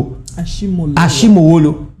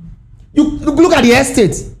 You look at the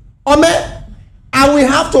estate. And we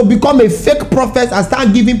have to become a fake prophet and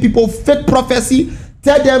start giving people fake prophecy.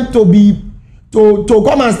 Tell them to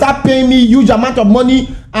come and start paying me huge amount of money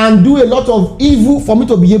and do a lot of evil for me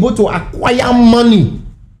to be able to acquire money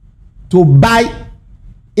to buy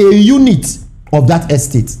a unit of that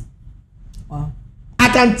estate. Wow. I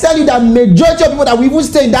can tell you that majority of people that will even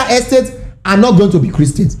stay in that estate are not going to be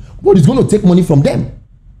Christians, but it's going to take money from them.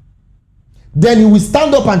 Then he will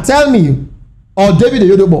stand up and tell me, or David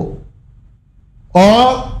Oyedepo,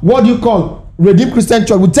 or what do you call Redeemed Christian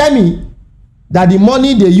Church, will tell me that the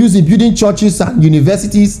money they use in building churches and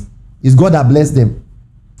universities is God that bless them.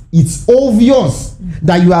 It's obvious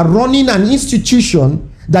that you are running an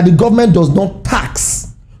institution that the government does not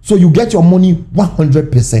tax, so you get your money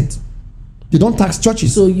 100%. They don't tax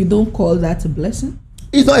churches. So you don't call that a blessing?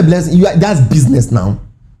 It's not a blessing. That's business now.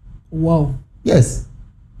 Wow. Yes.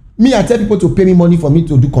 Me, I tell people to pay me money for me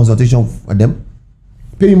to do consultation for them.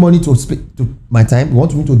 Pay me money to speak to my time. You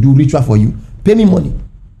want me to do ritual for you? Pay me money.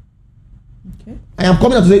 Okay. I am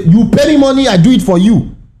coming out to say, you pay me money, I do it for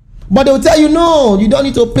you. But they will tell you, no, you don't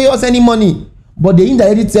need to pay us any money. But they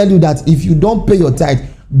indirectly tell you that if you don't pay your tithe,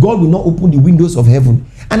 God will not open the windows of heaven.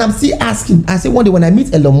 And I'm still asking. I say one day when I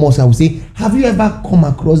meet Elon Musk, I will say, have you ever come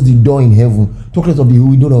across the door in heaven, talking of the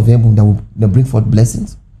window of heaven that will bring forth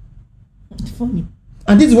blessings? It's funny.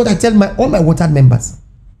 And this is what I tell all my watered members.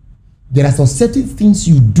 There are some certain things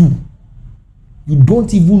you do. You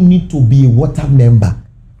don't even need to be a watered member.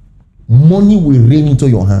 Money will rain into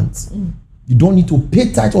your hands. You don't need to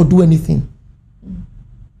pay tithe or do anything.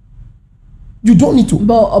 You don't need to.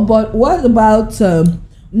 But what about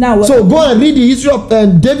now? So go and read the history of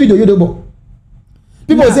David Oyedepo.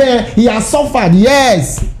 People say he has suffered.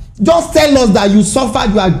 Yes. Just tell us that you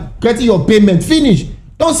suffered, you are getting your payment. Finish.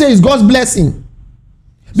 Don't say it's God's blessing.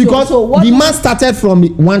 Because the man started from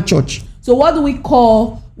one church. So what do we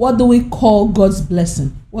call God's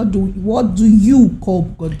blessing? What do you call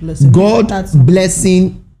God's blessing? God's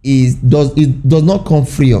blessing does not come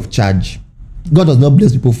free of charge. God does not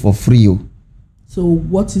bless people for free. So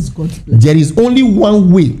what is God's blessing? There is only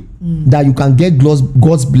one way that you can get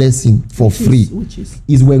God's blessing for free. Which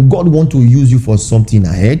is when God wants to use you for something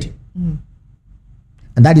ahead.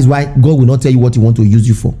 And that is why God will not tell you what he wants to use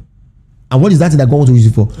you for. And what is that thing that God wants to use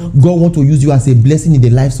you for? God wants to use you as a blessing in the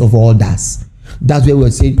lives of others. That's where we're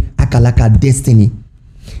saying akalaka destiny.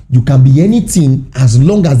 You can be anything as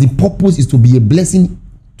long as the purpose is to be a blessing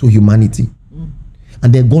to humanity.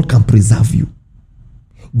 And then God can preserve you.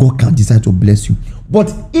 God can decide to bless you. But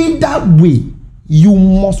in that way, you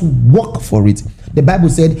must work for it. The Bible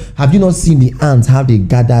said, have you not seen the ants, how they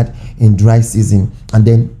gathered in dry season? And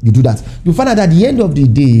then you do that. You find out at the end of the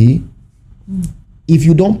day, if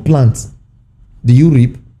you don't plant, do you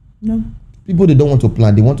reap? No. People, they don't want to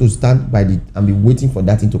plant. They want to stand by and be waiting for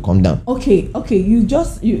that thing to come down. Okay. You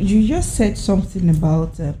just said something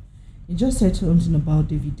about David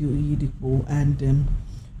Oyedepo, and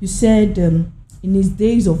you said in his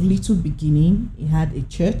days of little beginning, he had a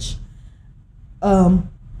church.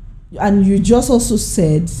 And you just also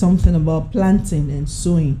said something about planting and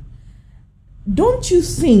sowing. Don't you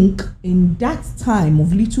think in that time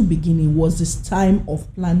of little beginning was this time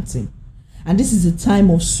of planting? And this is a time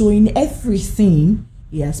of sowing everything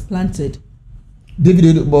he has planted. David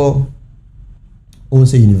Oyedepo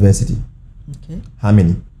owns a university. Okay. How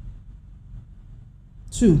many?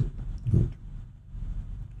 2. Good.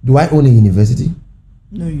 Do I own a university?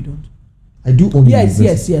 No, you don't. I do own a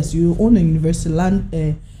university. Yes. You own a university,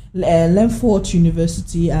 Lanfort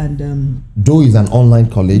University, and Though is an online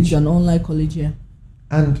college. It's an online college, yeah.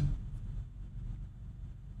 And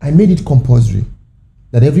I made it compulsory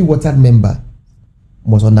that every watered member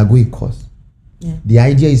must undergo a course. Yeah. The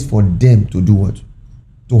idea is for them to do what?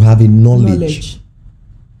 To have a knowledge.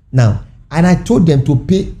 Now, And I told them to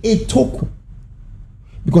pay a token.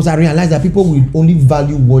 Because I realized that people will only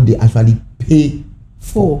value what they actually pay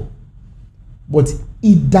for. But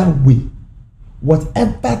either way,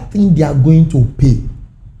 whatever thing they are going to pay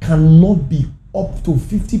cannot be up to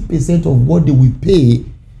 50% of what they will pay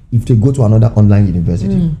if they go to another online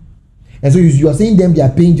university. And so you are saying them they are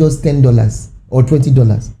paying just $10 or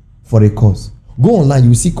 $20 for a course. Go online, you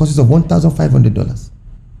will see courses of $1,500.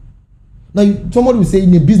 Now somebody will say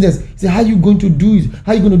in a business, say, how are you going to do it?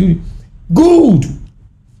 How are you going to do it? Good.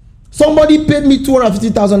 Somebody paid me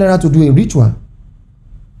 250,000 naira to do a ritual.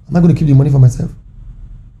 Am I going to keep the money for myself?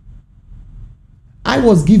 I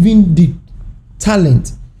was given the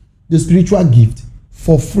talent, the spiritual gift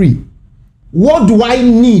for free. What do I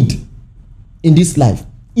need in this life?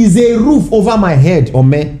 Is a roof over my head, or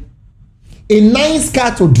man, a nice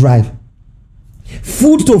car to drive,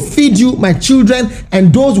 food to feed you, my children,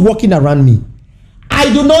 and those walking around me.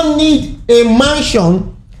 I do not need a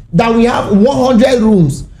mansion that we have 100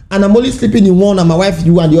 rooms and I'm only sleeping in one and my wife,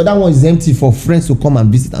 you, and the other one is empty for friends to come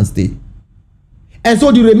and visit and stay. And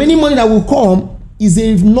so the remaining money that will come is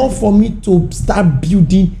enough for me to start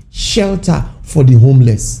building shelter for the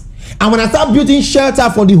homeless. And when I start building shelter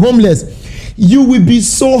for the homeless, you will be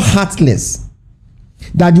so heartless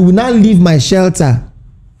that you will not leave my shelter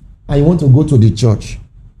and you want to go to the church.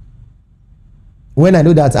 When I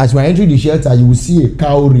know that as you are entering the shelter, you will see a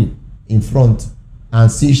cowrie in front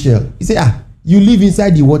and seashell. You say, you live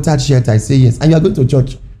inside the watered shelter. I say yes, and you are going to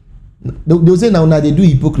church. They'll say now they do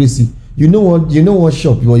hypocrisy. You know what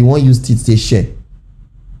shop you want use teeth say share.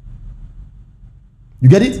 You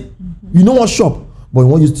get it? You know what shop, but you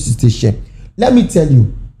want use teeth say share. Let me tell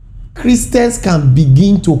you, Christians can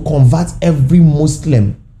begin to convert every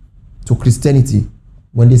Muslim to Christianity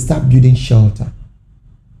when they start building shelter.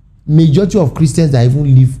 Majority of Christians that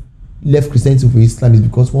even left Christianity for Islam is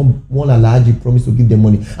because one Alhaji promised to give them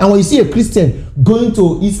money. And when you see a Christian going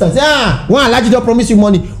to Islam, say, one Alhaji don't promise you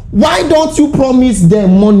money. Why don't you promise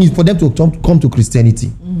them money for them to come to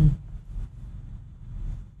Christianity?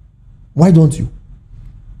 Why don't you?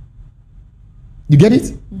 You get it?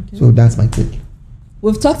 Okay. So that's my take.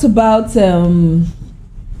 We've talked about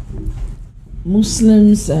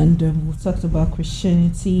Muslims and we've talked about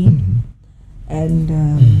Christianity. And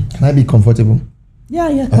can I be comfortable?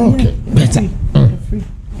 Yeah. Okay, better. Free.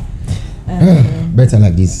 Better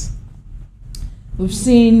like this. We've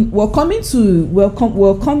seen we're coming to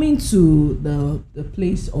the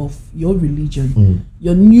place of your religion,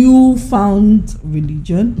 your newfound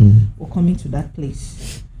religion. We're coming to that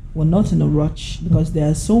place. We're not in a rush because there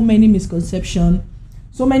are so many misconceptions.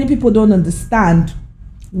 So many people don't understand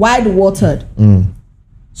why the watered.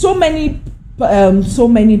 So many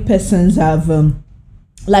persons have,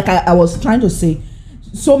 like I was trying to say,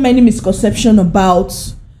 so many misconceptions about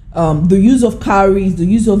the use of cowries, the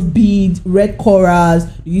use of beads, red corals,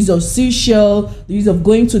 the use of seashell, the use of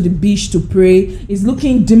going to the beach to pray. Is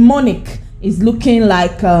looking demonic. It's looking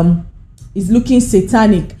like it's looking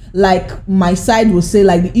satanic. Like my side will say,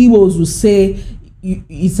 like the Igbos will say,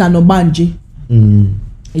 it's an obanje.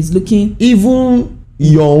 It's looking even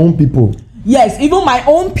your own people. Yes, even my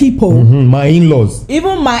own people. My in-laws.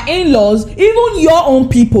 Even my in-laws, even your own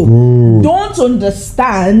people don't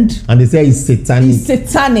understand. And they say it's satanic. It's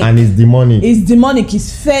satanic. And it's demonic. It's demonic.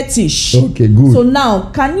 It's fetish. Okay, good. So now,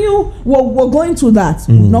 can you... we're going to that.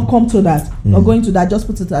 We've not come to that. We're going to that. Just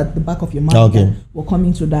put it at the back of your mind. Okay. We're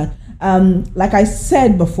coming to that. Like I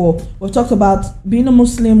said before, we've talked about being a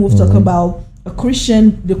Muslim. We've talked about the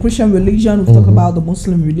Christian religion. We've talked about the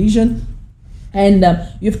Muslim religion. And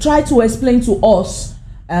you've tried to explain to us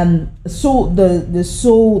so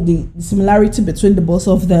the similarity between the both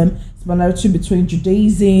of them, similarity between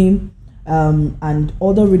Judaism and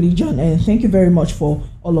other religion. And thank you very much for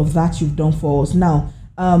all of that you've done for us. Now,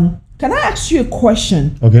 can I ask you a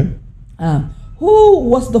question? Okay. Who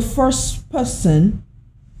was the first person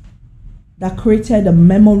that created the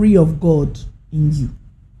memory of God in you?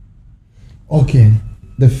 Okay.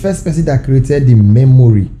 The first person that created the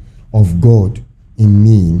memory of God in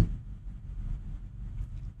me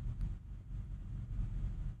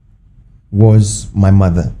was my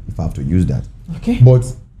mother, if I have to use that. Okay.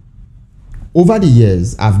 But over the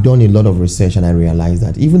years, I've done a lot of research and I realized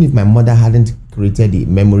that even if my mother hadn't created the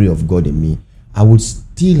memory of God in me, I would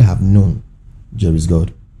still have known there is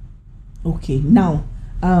God. Okay. Now,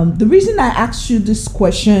 the reason I asked you this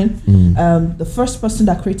question, the first person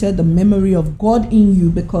that created the memory of God in you,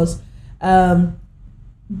 because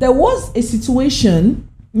there was a situation,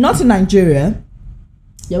 not in Nigeria,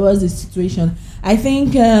 there was a situation, I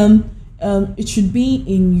think it should be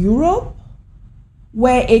in Europe,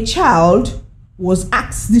 where a child was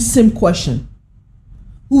asked this same question.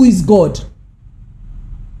 Who is God?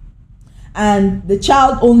 And the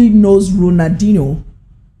child only knows Ronaldinho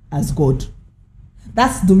as God.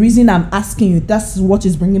 That's the reason I'm asking you. That's what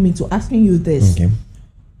is bringing me to asking you this. Okay.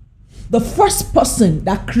 The first person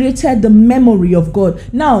that created the memory of God.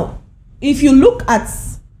 Now, if you look at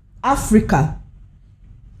Africa,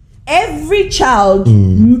 every child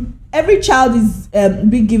is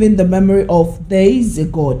be given the memory of there is a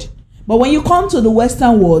God. But when you come to the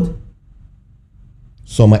Western world,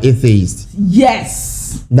 some are atheists.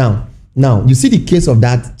 Yes. Now, you see the case of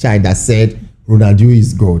that child that said Ronaldinho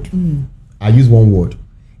is God. I use one word.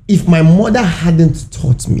 If my mother hadn't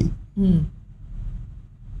taught me,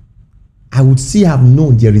 I would still have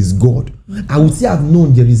known there is God. I would still have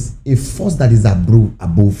known there is a force that is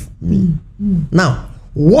above me. Now,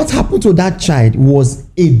 what happened to that child was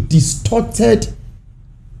a distorted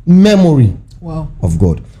memory of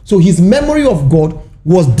God. So his memory of God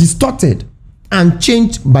was distorted and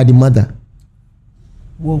changed by the mother.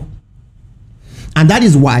 Whoa. And that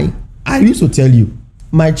is why I used to tell you,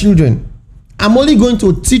 my children, I'm only going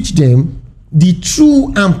to teach them the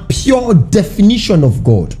true and pure definition of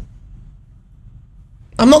God.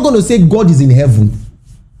 I'm not going to say God is in heaven.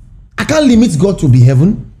 I can't limit God to be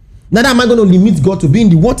heaven. Neither am I going to limit God to be in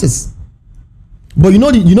the waters. But you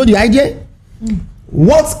know the idea?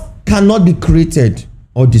 What cannot be created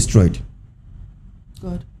or destroyed?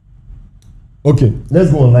 God. Okay,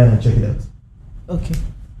 let's go online and check it out. Okay.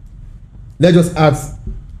 Let's just ask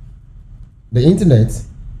the internet,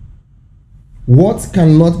 what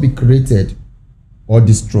cannot be created or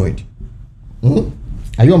destroyed?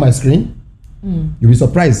 Are you on my screen? You'll be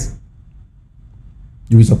surprised.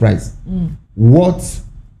 What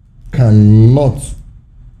cannot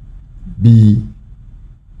be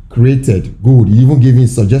created? Good. You even give me a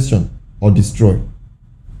suggestion. Or destroyed.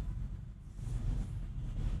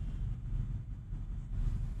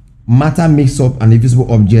 Matter makes up an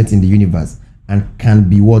invisible object in the universe and can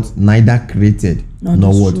be what? Neither created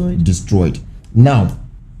nor what? Destroyed. Now,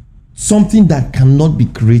 something that cannot be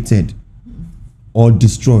created or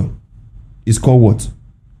destroyed is called what?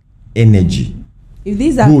 Energy. If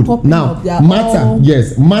these are good. Now,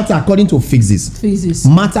 matter according to physics.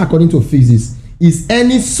 Matter according to physics is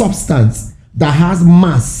any substance that has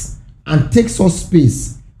mass and takes up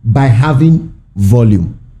space by having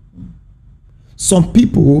volume. Some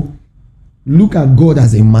people look at God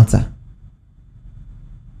as a matter.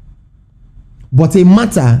 But a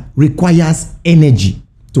matter requires energy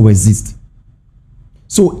to exist.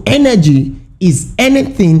 So energy is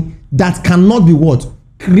anything that cannot be what?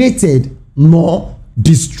 Created nor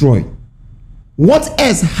destroyed. What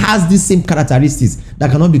else has the same characteristics that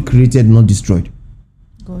cannot be created nor destroyed?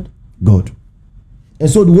 God. And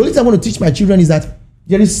so the only thing I want to teach my children is that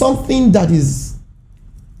there is something that is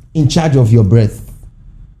in charge of your breath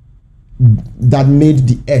that made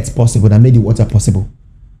the earth possible, that made the water possible.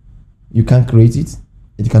 You can't create it.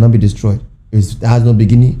 It cannot be destroyed. It has no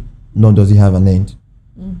beginning, nor does it have an end.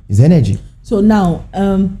 It's energy. So now,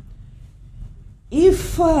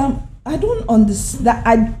 if I don't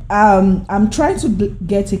understand, I'm trying to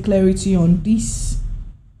get a clarity on this,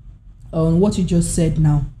 on what you just said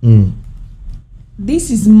now.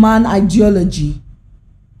 This is man ideology.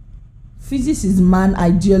 Physics is man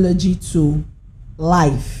ideology to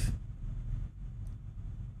life.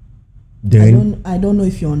 Then, I don't know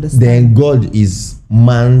if you understand. Then God is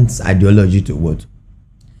man's ideology to what?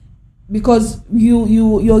 Because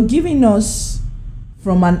you're giving us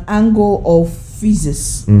from an angle of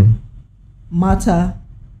physics, matter,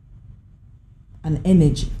 and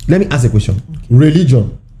energy. Let me ask a question. Okay.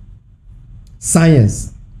 Religion,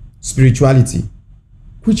 science, spirituality,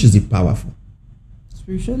 which is it powerful?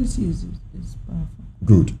 Spirituality is powerful.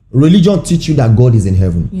 Good. Religion teach you that God is in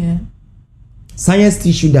heaven. Yeah. Science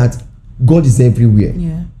teach you that God is everywhere.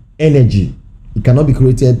 Yeah. Energy, it cannot be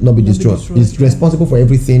created, not be destroyed. It's responsible for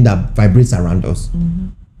everything that vibrates around us.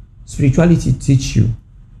 Spirituality teach you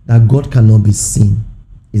that God cannot be seen.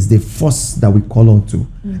 It's the force that we call on to,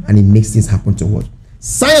 and it makes things happen to us.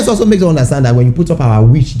 Science also makes us understand that when you put up our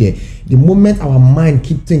wish there, the moment our mind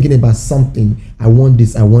keep thinking about something, I want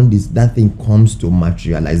this, that thing comes to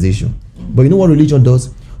materialization. But you know what religion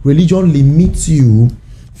does? Religion limits you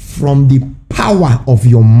from the power of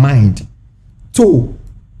your mind to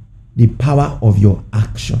the power of your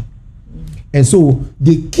action. And so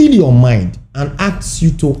they kill your mind and ask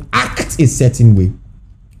you to act a certain way,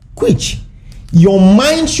 which your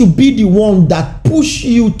mind should be the one that push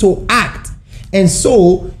you to act. And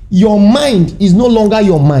so your mind is no longer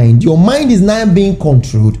your mind. Your mind is now being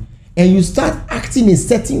controlled, and you start acting a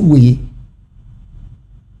certain way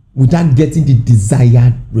without getting the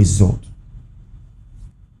desired result.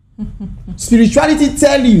 Spirituality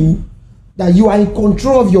tells you that you are in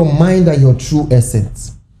control of your mind and your true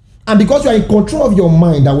essence. And because you are in control of your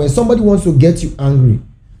mind, that when somebody wants to get you angry,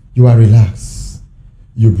 you are relaxed.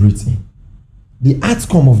 You breathe in. The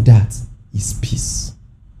outcome of that is peace.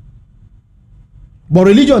 But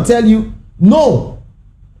religion tells you, no,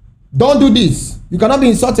 don't do this. You cannot be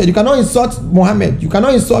insulted. You cannot insult Muhammad. You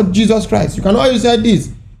cannot insult Jesus Christ. You cannot insult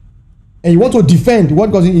this. And you want to defend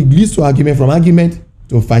what goes in, it leads to argument, from argument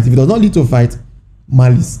to fight. If it does not lead to fight,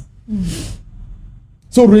 malice.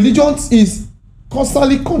 So religion is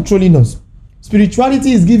constantly controlling us.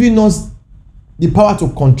 Spirituality is giving us the power to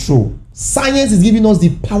control. Science is giving us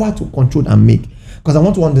the power to control and make. Because I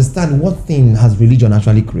want to understand what thing has religion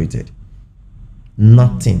actually created.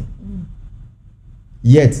 Nothing.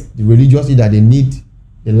 Yet the religious leader, they need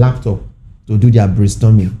the laptop to do their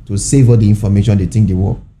brainstorming, to save all the information they think they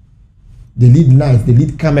want. They need lights, they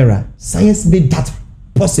need camera. Science made that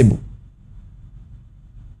possible.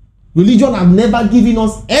 Religion have never given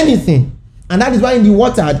us anything. And that is why in the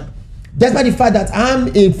water, despite the fact that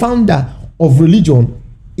I'm a founder of religion,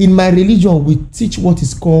 in my religion we teach what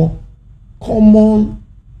is called common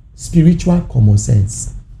spiritual common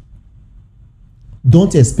sense.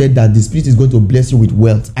 Don't expect that the spirit is going to bless you with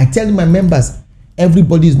wealth. I tell my members,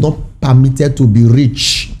 everybody is not permitted to be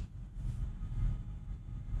rich.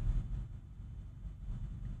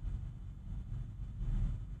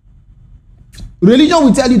 Religion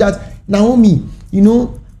will tell you that, Naomi, you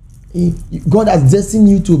know, God has destined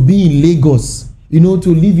you to be in Lagos, you know, to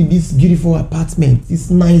live in this beautiful apartment, this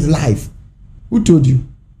nice life. Who told you?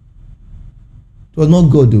 It was not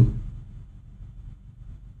God, though.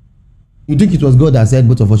 You think it was God that said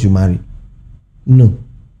both of us should marry? No.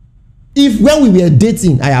 If when we were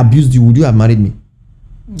dating, I abused you, would you have married me?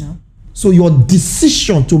 No. So your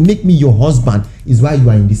decision to make me your husband is why you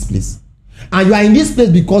are in this place. And you are in this place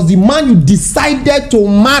because the man you decided to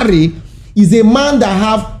marry is a man that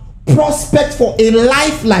have prospect for a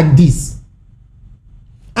life like this.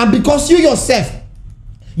 And because you yourself,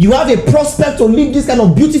 you have a prospect to live this kind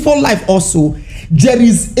of beautiful life also, there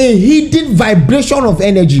is a hidden vibration of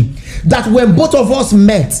energy that when both of us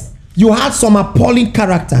met, you had some appalling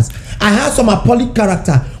characters. I had some appalling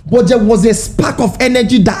character, but there was a spark of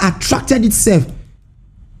energy that attracted itself.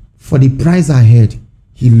 For the prize ahead,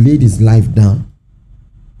 he laid his life down.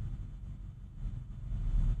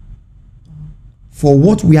 For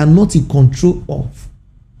what we are not in control of.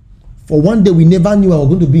 For one day we never knew I was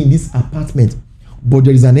going to be in this apartment, but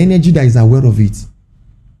there is an energy that is aware of it.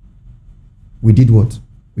 We did what?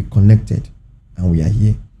 We connected and we are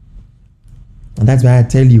here. And that's why I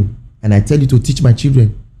tell you, and I tell you to teach my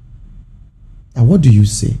children. And what do you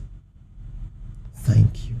say?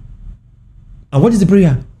 Thank you. And what is the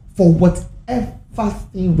prayer? For whatever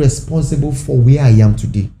thing responsible for where I am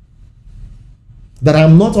today. That I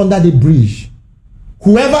am not under the bridge.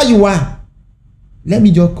 Whoever you are, let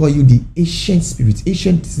me just call you the ancient spirit.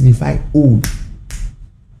 Ancient signifies old.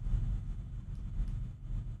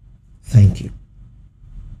 Thank you.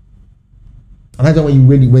 And that's why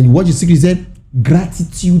when you watch the secret, said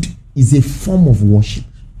gratitude is a form of worship.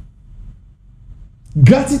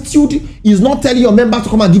 Gratitude is not telling your members to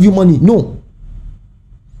come and give you money. No.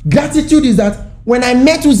 Gratitude is that when I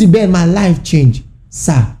met Uzihben, my life changed.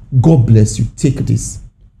 Sir, God bless you. Take this.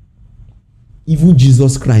 Even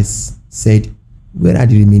Jesus Christ said, where are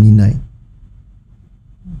the remaining 9?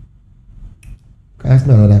 Can I ask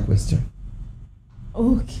me another question?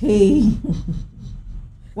 Okay.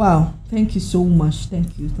 Wow. Thank you so much.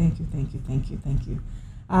 Thank you.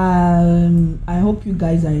 I hope you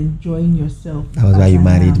guys are enjoying yourself. That was why you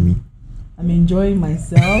married me. I'm enjoying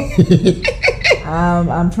myself.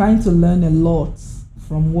 I'm trying to learn a lot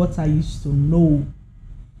from what I used to know.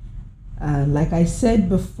 Like I said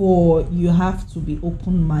before, you have to be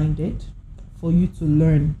open-minded for you to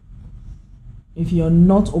learn. If you're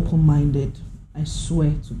not open-minded, I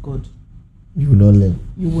swear to God, you will not learn.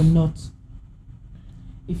 You will not.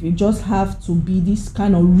 If you just have to be this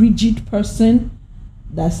kind of rigid person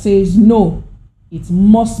that says, no, it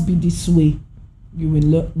must be this way, you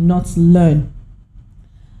will not learn.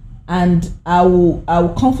 And I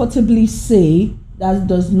will comfortably say that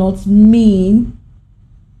does not mean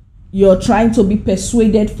you're trying to be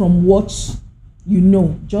persuaded from what you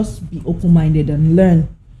know. Just be open-minded and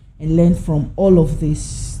learn from all of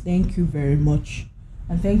this. Thank you very much.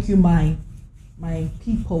 And thank you, my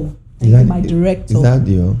people. Thank you, my director. Is that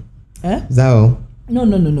the all? Eh? Is that all? No.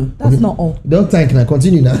 That's not all. Don't thank. Can I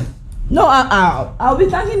continue now? No, I'll be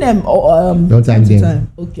thanking them. Don't thank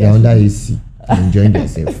them. Okay. They're under AC, enjoying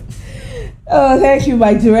themselves. Oh, thank you,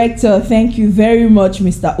 my director. Thank you very much,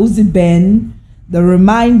 Mr. Uzihben. The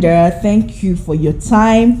reminder, thank you for your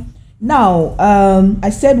time. Now, I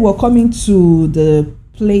said we're coming to the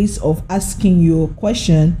place of asking you a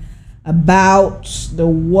question about the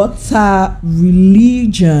water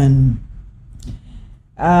religion.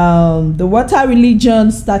 The water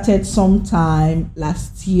religion started sometime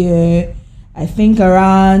last year, I think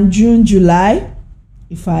around June, July,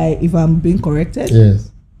 if I'm being corrected. Yes.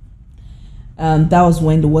 That was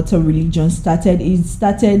when the water religion started. It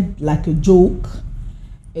started like a joke.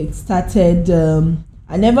 It started.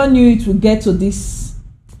 I never knew it would get to this.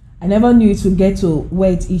 I never knew it would get to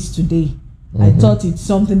where it is today. I thought it's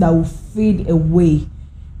something that will fade away,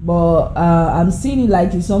 but I'm seeing it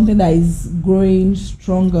like it's something that is growing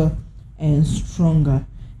stronger and stronger.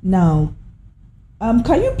 Now,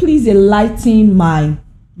 can you please enlighten my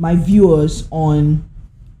viewers on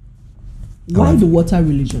why the water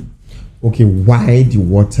religion? Okay, why the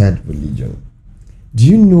watered religion? Do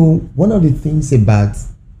you know one of the things about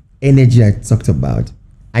energy I talked about?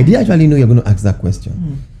 I didn't actually know you're going to ask that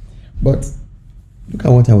question. But look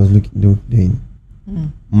at what I was doing.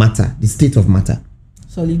 Matter, the state of matter.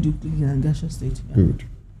 Solid, liquid, and gaseous state. Yeah. Good.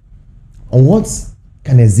 And what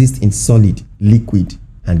can exist in solid, liquid,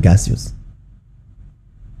 and gaseous?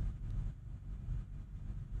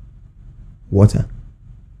 Water.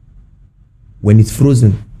 When it's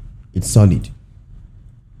frozen, it's solid.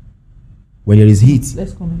 When there is heat.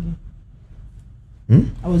 Let's come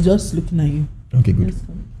again. I was just looking at you. Okay, good.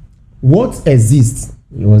 What exists?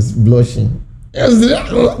 He was blushing.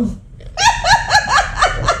 I'm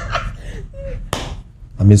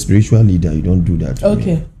a spiritual leader. You don't do that.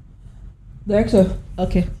 Okay. Director.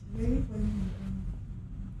 Okay.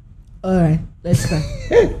 All right. Let's try.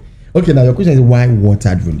 Okay, now your question is why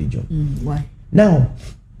watered religion? Why? Now,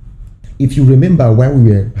 if you remember when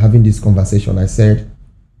we were having this conversation, I said,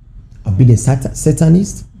 I've been a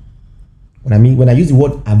Satanist. When I use the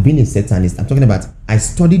word I've been a Satanist, I'm talking about I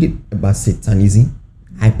studied about Satanism.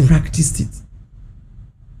 I practiced it.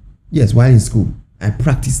 Yes, while in school, I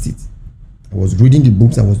practiced it. I was reading the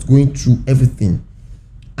books. I was going through everything.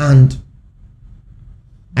 And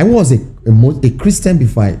I was a Christian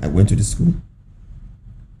before I went to the school.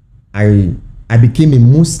 I became a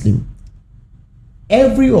Muslim.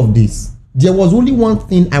 Every of this, there was only one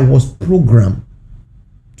thing I was programmed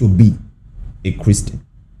to be: a Christian.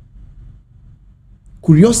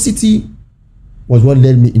 Curiosity was what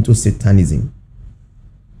led me into Satanism,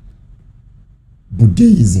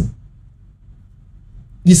 Buddhism,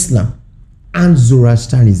 Islam, and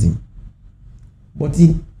Zoroastrianism. But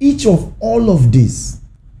in each of all of this,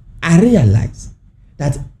 I realized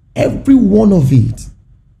that every one of it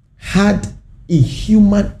had a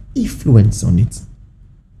human influence on it,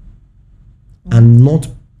 and not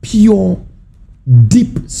pure,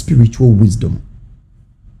 deep spiritual wisdom.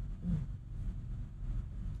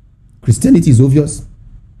 Christianity is obvious,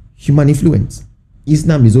 human influence.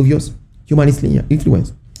 Islam is obvious, human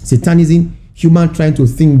influence. Satanism, human trying to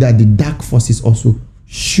think that the dark forces also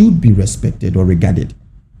should be respected or regarded.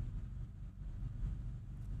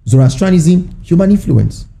 Zoroastrianism, human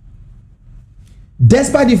influence.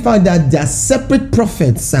 Despite the fact that their separate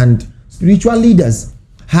prophets and spiritual leaders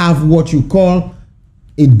have what you call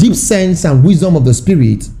a deep sense and wisdom of the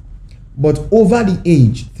spirit, but over the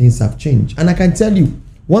age, things have changed. And I can tell you,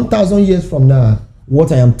 1,000 years from now,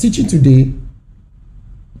 what I am teaching today,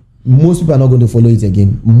 most people are not going to follow it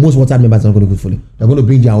again. Most water members are not going to follow it. They're going to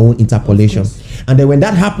bring their own interpolation. And then when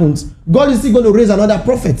that happens, God is still going to raise another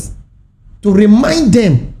prophet to remind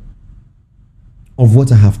them of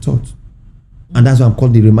what I have taught. And that's why I'm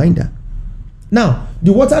called the reminder. Now,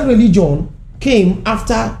 the water religion came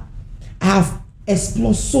after I have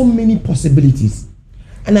explored so many possibilities.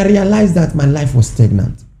 And I realized that my life was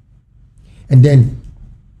stagnant. And then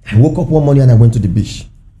I woke up one morning and I went to the beach.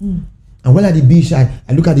 And while at the beach, I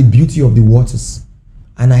look at the beauty of the waters.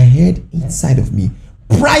 And I heard inside of me,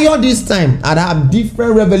 prior this time, I'd have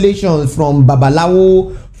different revelations from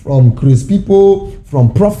Babalawo, from Chris people,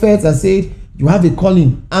 from prophets, and said, you have a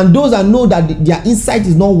calling. And those that know that their insight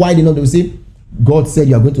is not wide enough, they will say, God said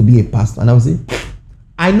you are going to be a pastor. And I will say,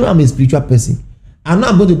 I know I'm a spiritual person. I know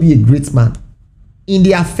I'm going to be a great man in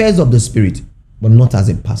the affairs of the spirit, but not as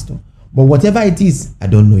a pastor. But whatever it is, I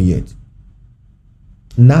don't know yet.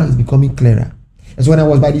 Now it's becoming clearer. And so when I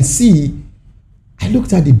was by the sea, I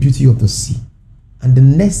looked at the beauty of the sea. And the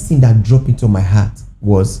next thing that dropped into my heart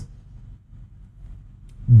was,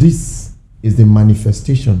 this is the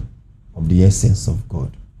manifestation of the essence of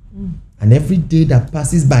God. And every day that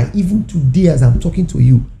passes by, even today as I'm talking to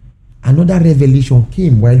you, another revelation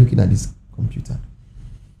came while looking at this computer.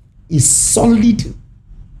 a solid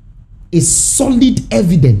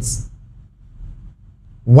evidence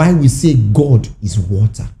why we say God is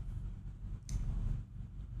water.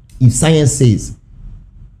 If science says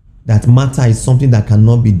that matter is something that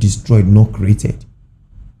cannot be destroyed nor created,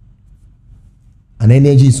 and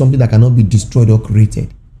energy is something that cannot be destroyed or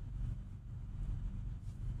created,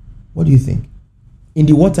 what do you think? In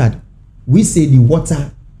the water, we say the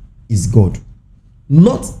water is God.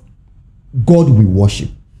 Not God we worship,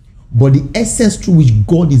 but the essence through which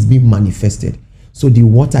God is being manifested. So the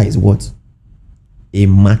water is what? A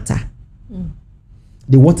matter.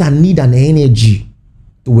 The water need an energy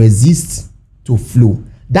to exist, to flow.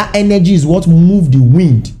 That energy is what moved the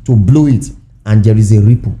wind to blow it, and there is a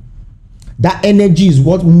ripple. That energy is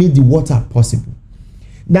what made the water possible.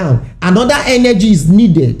 Now, another energy is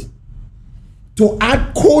needed to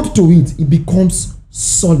add cold to it. It becomes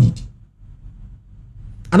solid.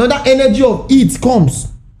 Another energy of heat comes.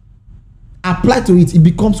 Apply to it. It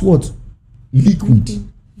becomes what? Liquid.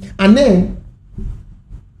 And then,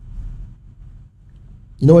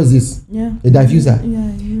 you know what is this? Yeah. A diffuser.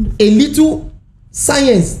 Yeah. A little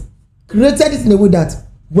science created it in a way that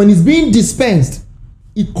when it's being dispensed,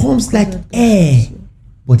 it comes like air,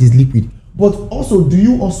 but it's liquid. But also, do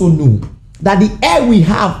you also know that the air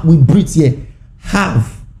we breathe here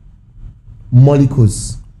have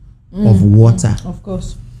molecules of water? Of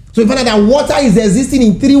course. So you find out that water is existing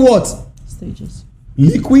in three what? Stages.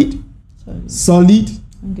 Liquid, solid,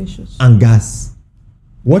 and gaseous. And gas.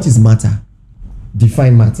 What is matter?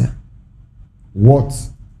 Define matter. What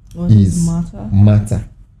is matter?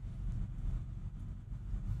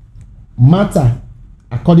 Matter,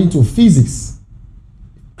 according to physics,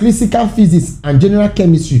 classical physics and general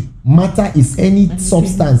chemistry, matter is any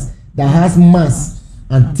substance that has mass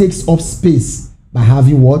and takes up space by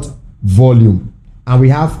having what? Volume. And we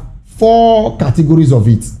have 4 categories of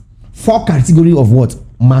it. 4 categories of what?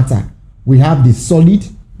 Matter. We have the solid,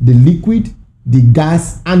 the liquid, the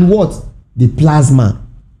gas, and what? The plasma.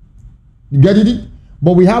 You get it?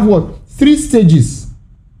 But we have what? 3 stages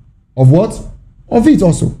of what? Of it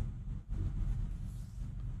also.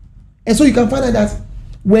 And so you can find out that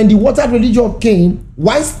when the water religion came,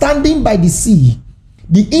 while standing by the sea,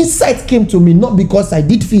 the insight came to me not because I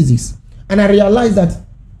did physics, and I realized that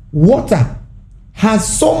water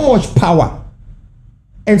has so much power.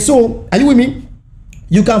 And so, are you with me?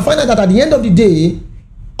 You can find out that at the end of the day,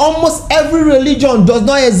 almost every religion does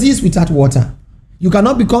not exist without water. You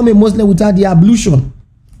cannot become a Muslim without the ablution.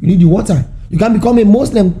 You need the water. You can't become a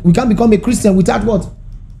Muslim, you can't become a Christian without what?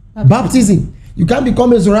 Baptism. You can't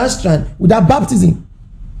become a Zoroastrian without baptism.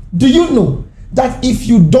 Do you know that if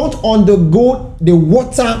you don't undergo the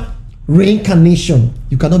water reincarnation,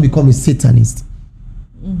 you cannot become a Satanist?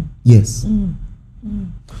 Yes.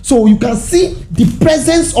 So you can see the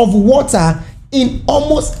presence of water in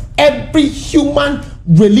almost every human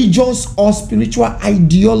religious or spiritual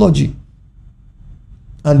ideology.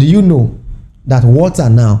 And do you know that water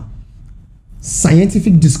now,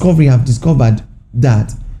 scientific discovery have discovered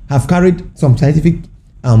that, have carried some scientific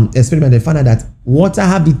experiment, they found out that water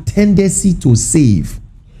have the tendency to save.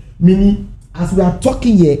 Meaning, as we are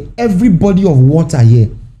talking here, every body of water here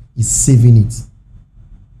is saving it.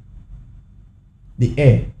 The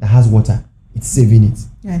air that has water, it's saving it.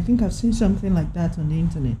 Yeah, I think I've seen something like that on the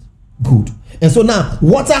internet. Good. And so now,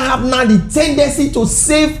 water have now the tendency to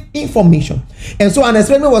save information. And so an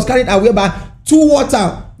experiment was carried out whereby 2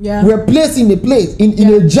 water were placed in a place,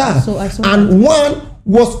 in a jar. So I saw and one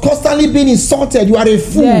was constantly being insulted. You are a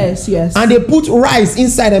fool. Yes. And they put rice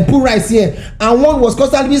inside and put rice here. And one was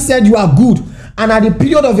constantly said, you are good. And at the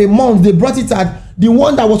period of a month, they brought it out. The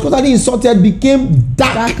one that was constantly insulted became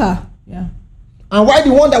darker. Yeah. And why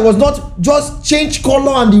the one that was not just change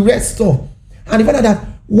color and the rest stuff. And the fact that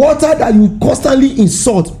water that you constantly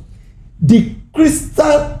insult, the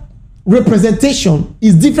crystal representation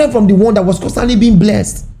is different from the one that was constantly being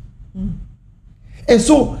blessed. And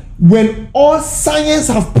so when all science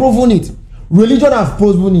have proven it, religion have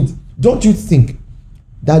proven it, don't you think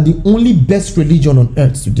that the only best religion on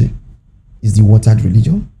earth today is the watered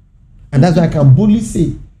religion? And that's why I can boldly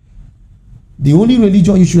say the only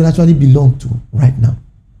religion you should actually belong to right now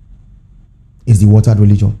is the watered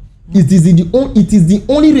religion. It is the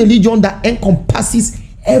only religion that encompasses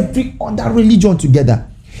every other religion together.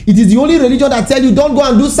 It is the only religion that tells you don't go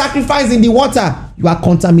and do sacrifice in the water. You are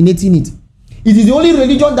contaminating it. It is the only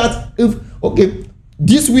religion that,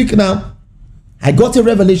 this week now, I got a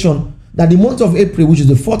revelation that the month of April, which is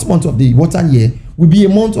the 4th month of the water year, will be a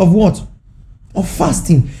month of what? Of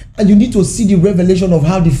fasting. And you need to see the revelation of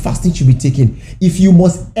how the fasting should be taken. If you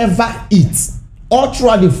must ever eat all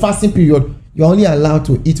throughout the fasting period, you're only allowed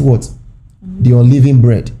to eat what? The unleavened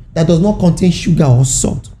bread that does not contain sugar or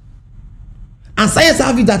salt. And science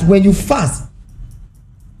have it that when you fast,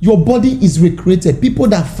 your body is recreated. People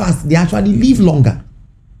that fast, they actually live longer.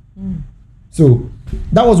 So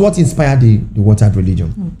that was what inspired the watered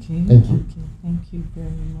religion. Okay. Thank you. Okay. Thank you very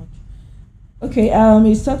much. Okay.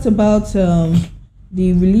 It's talked about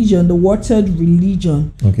the religion, the watered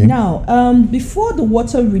religion. Okay. Now, before the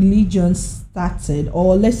watered religion started,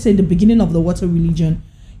 or let's say the beginning of the watered religion,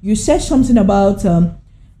 you said something about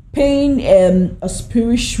paying a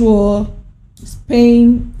spiritual,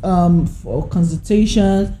 paying for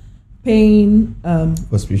consultation, paying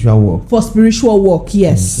for spiritual work. For spiritual work,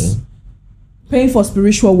 yes. Okay. Paying for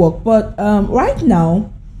spiritual work, but right now,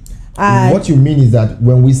 what you mean is that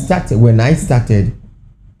when I started,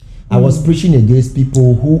 I was preaching against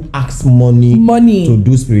people who ask money to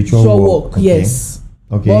do spiritual work. Okay. Yes.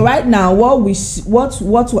 Okay. But right now,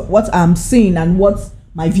 what I'm seeing and what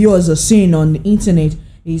my viewers are seeing on the internet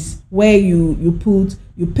is where you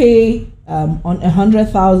pay on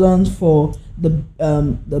 100,000 for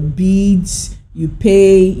the beads. You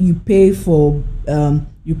pay for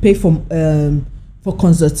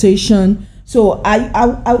consultation. So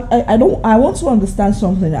I want to understand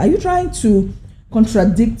something. Are you trying to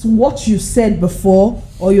contradict what you said before,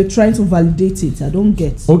 or you're trying to validate it? I don't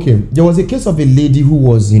get. Okay, there was a case of a lady who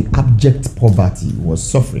was in abject poverty, was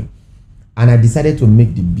suffering, and I decided to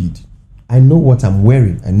make the bead. I know what I'm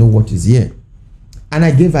wearing, I know what is here, and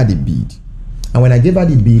I gave her the bead. And when I gave her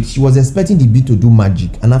the bead, she was expecting the bead to do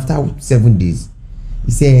magic, and after 7 days,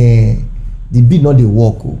 he said, the bead not the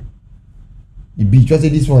work. The bead, just say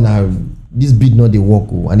this bead not the work.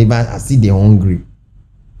 And if I see they're hungry,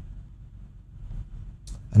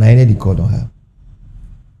 and I ended the call on her.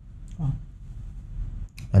 Oh.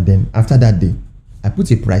 And then after that day, I put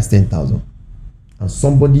a price 10,000, and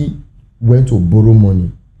somebody went to borrow money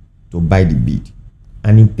to buy the bead,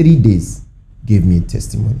 and in 3 days gave me a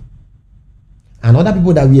testimony. And other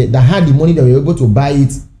people that had the money that were able to buy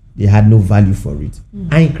it, they had no value for it.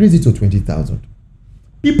 I increased it to 20,000.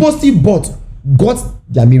 People still got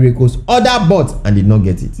their miracles. Other bought and did not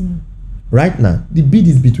get it. Right now, the bid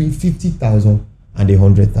is between 50,000 and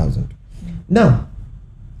 100,000. Now,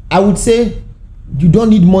 I would say you don't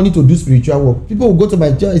need money to do spiritual work. People will go to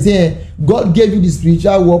my church and say, God gave you the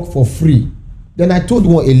spiritual work for free. Then I told a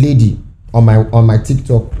lady on my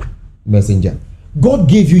TikTok messenger, God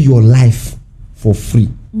gave you your life for free,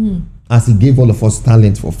 as he gave all of us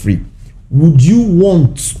talent for free. Would you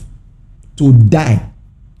want to die,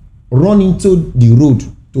 run into the road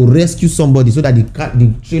to rescue somebody so that the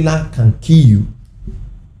trailer can kill you?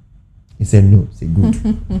 He said no. He said good.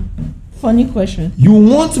 Funny question. You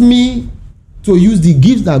want me to use the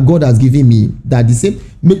gifts that God has given me, that the same?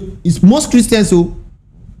 It's most Christians, so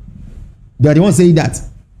they are the ones saying that.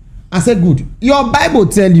 I said good. Your Bible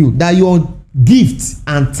tell you that your gifts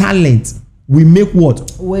and talent will make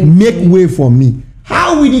what? Make way for me.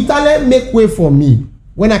 How will the talent make way for me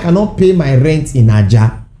when I cannot pay my rent in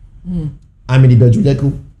Aja? I'm in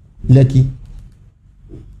the Lekki.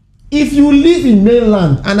 If you live in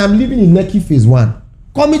mainland and I'm living in Lekki phase 1,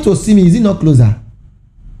 coming to see me, is it not closer?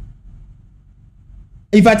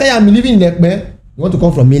 If I tell you I'm living in Ekpe, you want to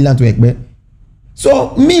come from mainland to Ekpe.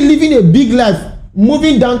 So me living a big life,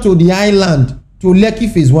 moving down to the island to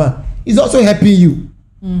Lekki phase 1 is also helping you.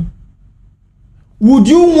 Would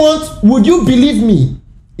you believe me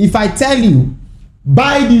if I tell you,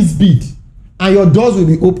 buy this bead and your doors will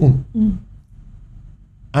be open?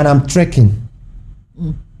 And I'm trekking.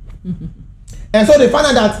 And so they found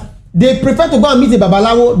out that they prefer to go and meet a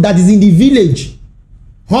babalawo that is in the village,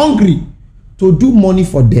 hungry, to do money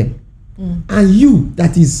for them. And you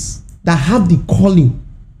that have the calling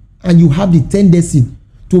and you have the tendency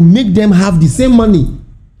to make them have the same money,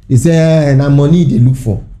 they say, na money they look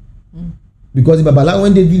for. Because the babalawo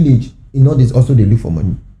in the village, this also they look for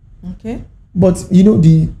money. Okay. But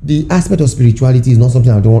the aspect of spirituality is not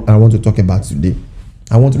something I want to talk about today.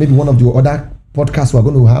 I want to, maybe one of the other podcasts we're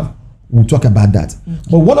going to have, we'll talk about that.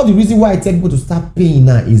 But one of the reasons why I tell people to start paying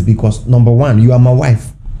now is because, number one, you are my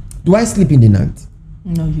wife. Do I sleep in the night?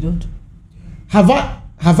 No, you don't. Have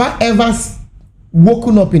I ever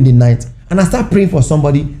woken up in the night and I start praying for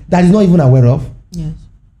somebody that is not even aware of? Yes.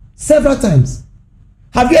 Several times.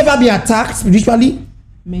 Have you ever been attacked spiritually?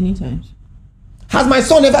 Many times. Has my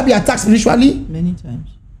son ever been attacked spiritually? Many times.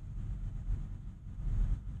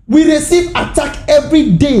 We receive attack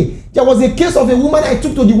every day. There was a case of a woman I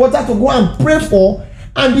took to the water to go and pray for,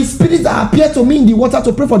 and the spirits that appeared to me in the water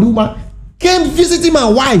to pray for the woman came visiting my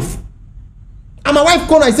wife. And my wife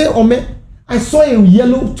called and I said, oh man, I saw a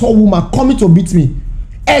yellow tall woman coming to beat me.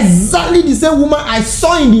 Exactly the same woman I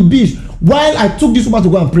saw in the beach while I took this woman to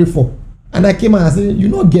go and pray for. And I came and I said, you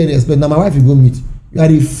not get respect. Now my wife you go meet. You are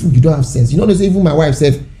a fool. You don't have sense. You know, they say even my wife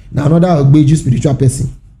said, now another Ogbeju spiritual person.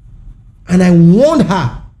 And I warned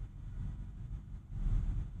her.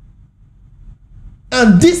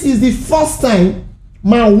 And this is the first time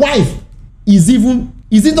my wife is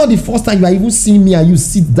it not the first time you are even seeing me and you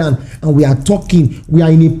sit down and we are talking, we are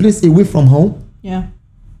in a place away from home? Yeah.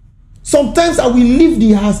 Sometimes I will leave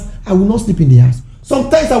the house, I will not sleep in the house.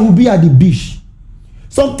 Sometimes I will be at the beach.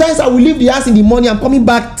 Sometimes I will leave the house in the morning, I'm coming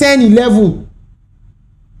back 10, 11.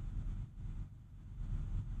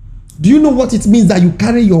 Do you know what it means that you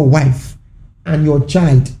carry your wife and your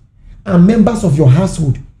child and members of your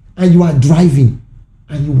household and you are driving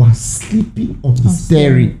and you are sleeping on the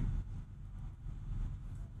steering?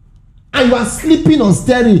 And you are sleeping on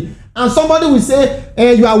steering. And somebody will say,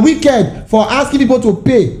 you are wicked for asking people to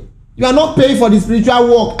pay. You are not paying for the spiritual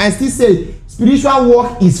work. I still say, spiritual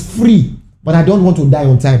work is free. But I don't want to die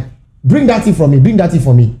on time. Bring that thing from me. Bring that thing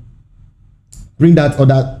for me. Bring that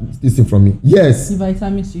other thing from me. Yes. The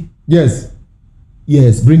vitamin C. Yes.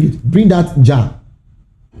 Yes, bring it. Bring that jar.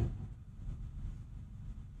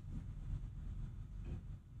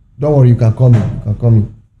 Don't worry, you can call me. You can call me.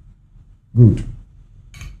 Good.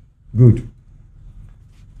 Good.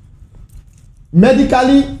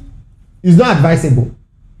 Medically, it's not advisable.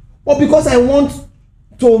 But because I want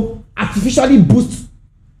to artificially boost,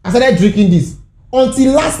 I started drinking this.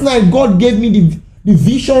 Until last night, God gave me the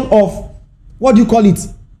vision of, what do you call it?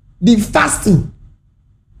 The fasting.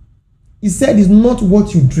 He said it's not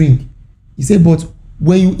what you drink. He said, but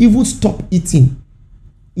when you even stop eating,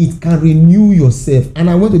 it can renew yourself. And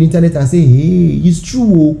I went to the internet and said, hey, it's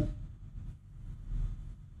true.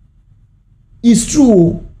 It's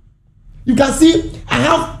true. You can see, I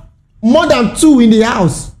have more than 2 in the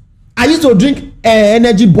house. I used to drink an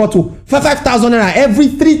energy bottle for 5,000 naira every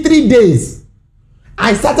 3 days.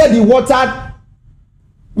 I started the water.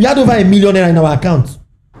 We had over 1 million naira in our account.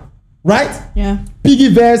 Right? Yeah.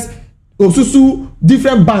 Piggy verse, Osusu,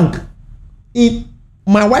 different bank.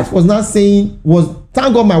 My wife was not saying,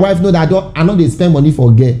 thank God my wife know that I know they spend money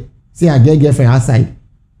for girl. Say I get girlfriend outside.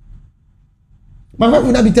 My wife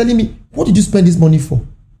would not be telling me, what did you spend this money for?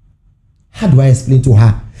 How do I explain to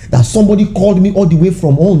her that somebody called me all the way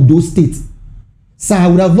from Ondo State? Sir, I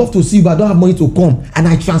would have loved to see you, but I don't have money to come. And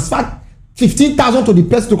I transferred 15,000 to the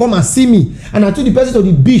person to come and see me. And I took the person to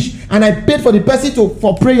the beach. And I paid for the person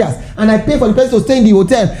for prayers. And I paid for the person to stay in the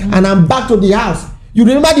hotel. And I'm back to the house. You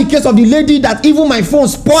remember the case of the lady that even my phone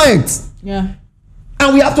spoiled? Yeah.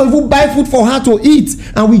 And we have to even buy food for her to eat.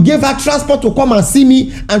 And we gave her transport to come and see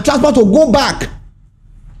me and transport to go back.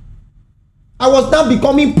 I was now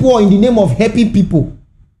becoming poor in the name of helping people.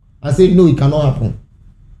 I said, no, it cannot happen.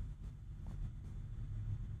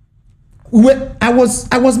 I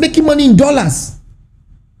was making money in dollars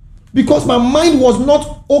because my mind was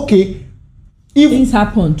not okay. If things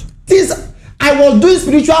happened, I was doing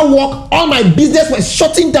spiritual work, all my business was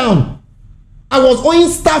shutting down. I was owing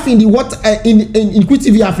staff in the water in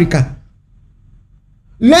QTV Africa.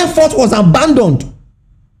 Learnforth was abandoned.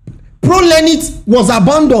 Pro Learn It was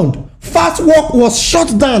abandoned. Fast work was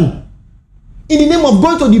shut down in the name of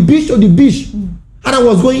going to the beach and I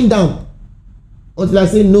was going down until I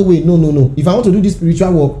said no way, no. If I want to do this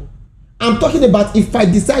spiritual work, I'm talking about if I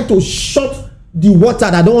decide to shut the water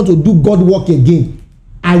that I don't want to do God work again,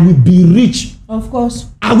 I will be rich. Of course,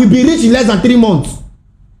 I will be rich in less than 3 months.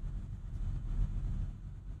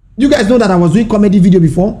 You guys know that I was doing comedy video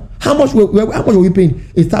before. How much were we paying?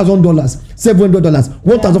 $1,000, $700,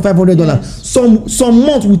 $1,500. Yes. Some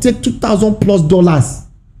months we take $2,000+.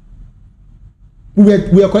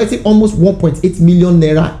 We are collecting almost 1.8 million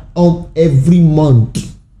naira on every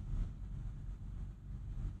month.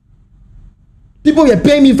 People were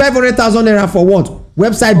paying me 500,000 naira for what?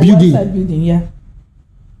 Website building. Website building, yeah.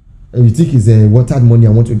 And you think it's a watered money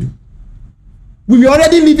I want to do? We were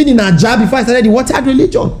already living in a jar before I started the watered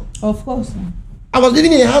religion. Of course. I was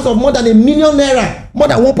living in a house of more than 1 million naira, more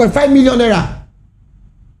than 1.5 million naira.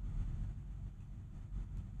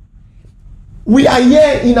 We are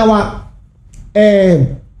here in our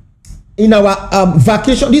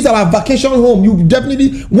vacation. This is our vacation home. You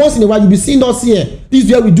definitely once in a while you'll be seeing us here. This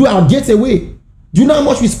is where we do our getaway. Do you know how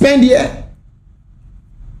much we spend here?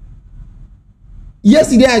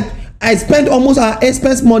 Yesterday I spent almost our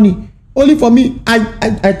expense money. Only for me,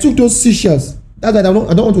 I took those seashells. That's what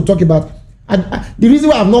I don't want to talk about. The reason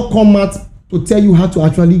why I've not come out to tell you how to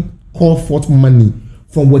actually call forth money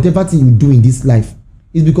from whatever thing you do in this life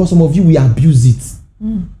is because some of you will abuse it.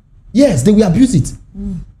 Yes, they will abuse it.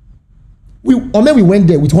 We went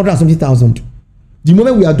there with 170,000. The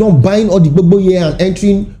moment we are done buying all the Gbogbo here and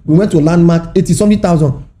entering, we went to Landmark, 80-something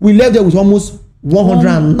thousand. We left there with almost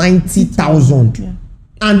 190,000. Yeah.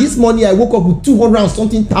 And this morning I woke up with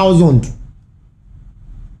 200-something thousand.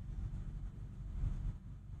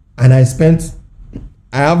 And I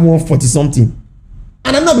have 140-something.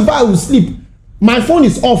 And I know before I will sleep, my phone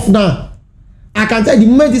is off now. I can tell you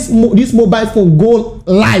the moment this mobile phone go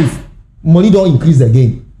live, money don't increase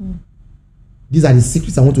again. These are the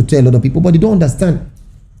secrets I want to tell a lot of people, but they don't understand.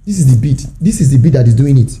 This is the beat. This is the beat that is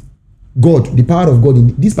doing it. God, the power of God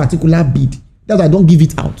in this particular beat. That's why I don't give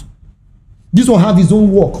it out. This will have his own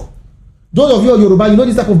work. Those of you in Yoruba, you know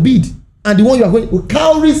this type of beat. And the one you are going with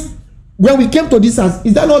cowries. When we came to this house,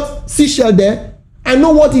 is that not seashell there? I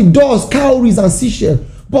know what it does, cowries and seashell.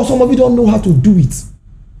 But some of you don't know how to do it.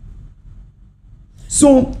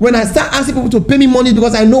 So when I start asking people to pay me money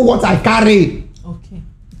because I know what I carry. Okay.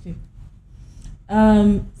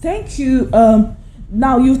 Thank you.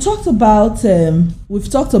 Now you talked about we've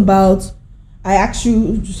talked about, I asked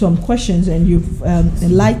you some questions and you've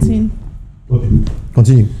enlightened. Okay.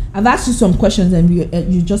 Continue. I've asked you some questions and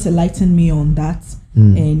you just enlightened me on that.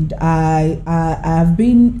 And I have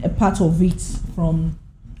been a part of it from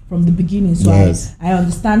the beginning, so yes. I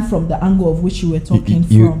understand from the angle of which you were talking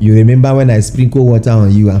from. You remember when I sprinkle water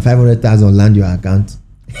on you and 500,000 land your account?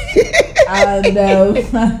 And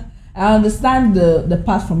I understand the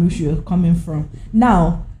path from which you're coming from.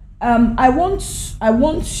 Now, I want to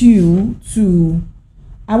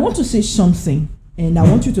say something, and I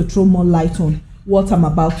want you to throw more light on what I'm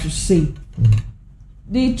about to say.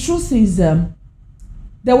 The truth is,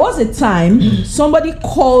 there was a time somebody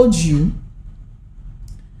called you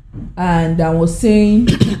and I was saying,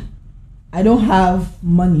 I don't have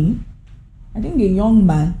money. I think a young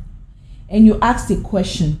man, and you asked a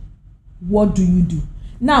question, what do you do?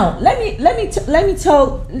 Now, let me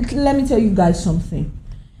tell you guys something.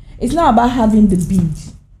 It's not about having the bid.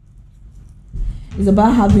 It's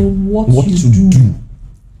about having what you do.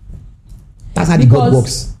 That's how the God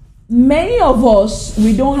works. Many of us,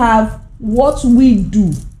 we don't have what we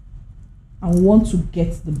do and want to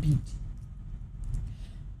get the bid.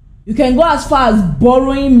 You can go as far as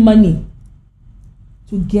borrowing money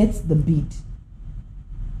to get the bid.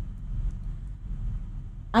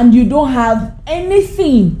 And you don't have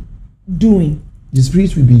anything doing. The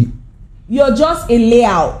spirit will be... You're just a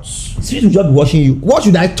layout. The spirit will just be watching you. What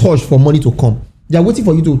should I touch for money to come? They are waiting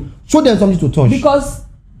for you to show them something to touch. Because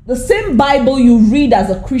the same Bible you read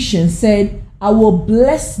as a Christian said, I will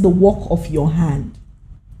bless the work of your hand.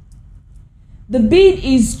 The bid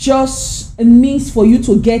is just a means for you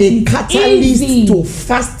to get a catalyst easy. To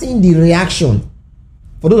fasten the reaction.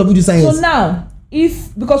 For those of you who do science. So now,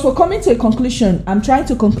 because we're coming to a conclusion, I'm trying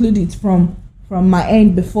to conclude it from my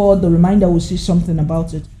end before the reminder will say something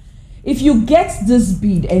about it. If you get this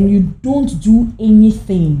bid and you don't do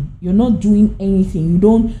anything, you're not doing anything,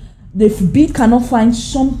 the bid cannot find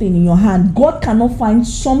something in your hand. God cannot find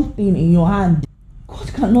something in your hand. God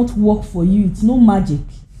cannot work for you. It's no magic.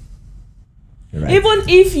 Right. Even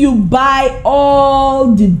if you buy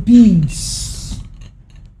all the beads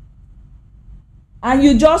and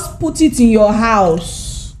you just put it in your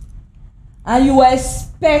house and you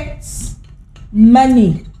expect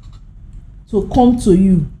money to come to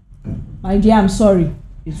you, my dear, I'm sorry,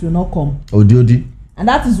 it will not come. Odi. And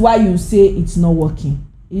that is why you say it's not working.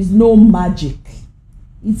 It's no magic.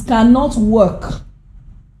 It cannot work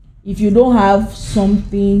if you don't have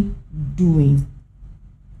something doing.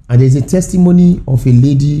 And there's a testimony of a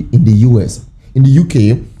lady in the US, in the UK.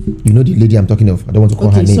 You know the lady I'm talking of. I don't want to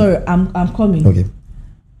call her name. Sorry, I'm coming. Okay.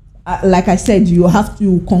 Like I said, you have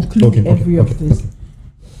to conclude every of this.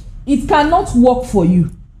 It cannot work for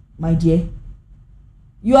you, my dear.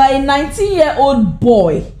 You are a 19-year-old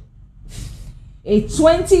boy, a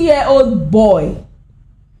 20-year-old boy,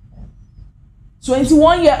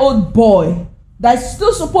 21-year-old boy that's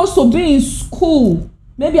still supposed to be in school,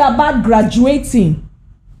 maybe about graduating.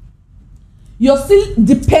 You're still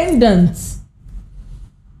dependent.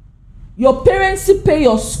 Your parents still pay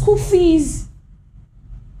your school fees.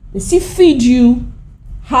 They still feed you,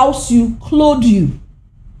 house you, clothe you.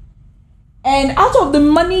 And out of the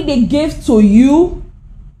money they gave to you,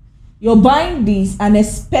 you're buying this and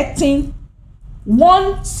expecting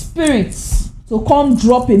one spirit to come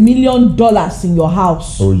drop $1 million in your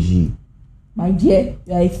house. Oh, gee. My dear,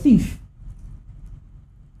 you're a thief.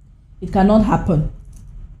 It cannot happen.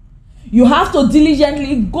 You have to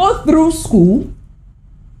diligently go through school,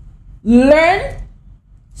 learn,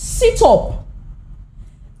 sit up,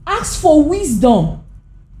 ask for wisdom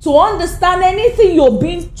to understand anything you're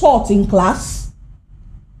being taught in class,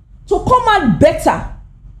 to come out better,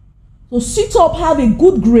 So sit up, have a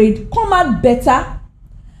good grade, come out better,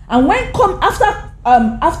 and when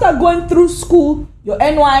after going through school, your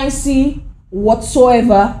NYSC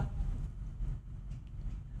whatsoever,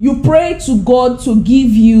 you pray to God to give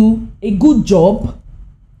you a good job,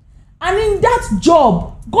 and in that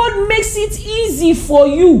job, God makes it easy for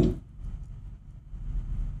you.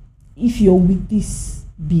 If you're with this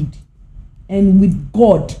bid and with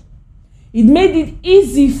God, it made it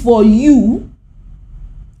easy for you,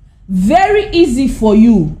 very easy for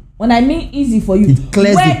you. When I mean easy for you, it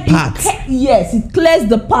clears the path. Yes, it clears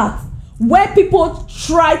the path. Where people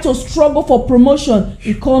try to struggle for promotion,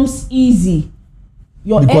 it comes easy.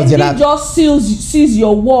 Your MD just sees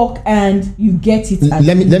your work and you get it.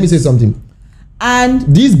 Let me say something. And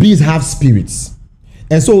these bees have spirits,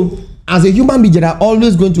 and so as a human being, there are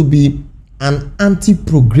always going to be an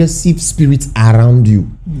anti-progressive spirit around you.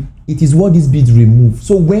 It is what these bees remove.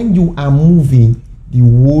 So when you are moving, the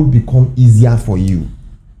world become easier for you.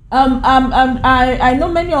 I know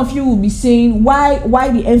many of you will be saying why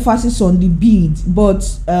the emphasis on the bead, but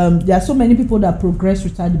there are so many people that progress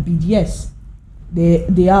without the bead. Yes,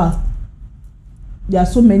 they are. There are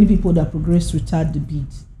so many people that progress without the bead.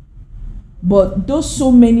 But those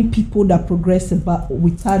so many people that progress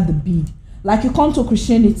without the bead, like you come to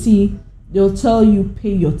Christianity, they'll tell you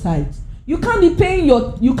pay your tithe. You can't be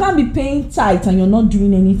paying tithe and you're not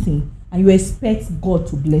doing anything, and you expect God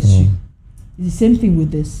to bless you. It's the same thing with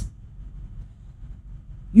this.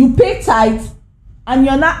 You pay tithe and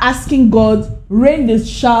you're not asking God, rain the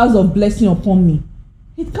showers of blessing upon me.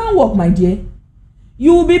 It can't work, my dear.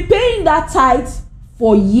 You will be paying that tithe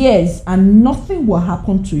for years and nothing will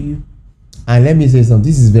happen to you. And let me say something.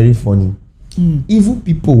 This is very funny. Evil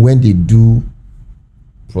people, when they do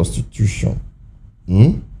prostitution,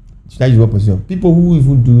 people who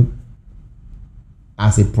even do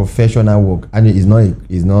as a professional work, and it's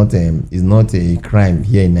not a crime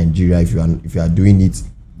here in Nigeria if you are doing it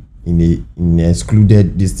in a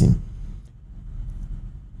excluded this thing.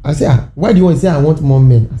 I say, why do you want to say I want more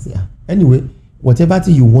men? I say, anyway, whatever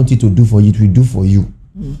thing you want it to do for you, it will do for you.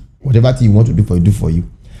 Whatever thing you want to do for you, do for you.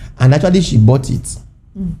 And actually, she bought it.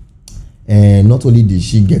 And not only did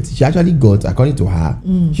she get it, she actually got, according to her,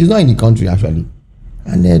 she's not in the country actually,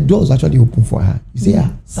 and the doors actually open for her. You say,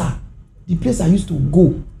 sir, the place I used to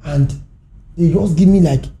go, and they just give me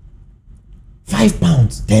like £5,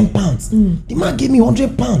 £10. The man gave me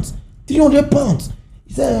 £100, £300.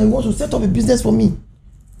 He said, he wants to set up a business for me.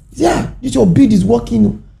 He said, this your bid is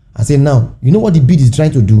working. I said, now, you know what the bid is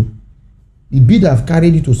trying to do? The bid have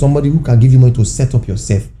carried you to somebody who can give you money to set up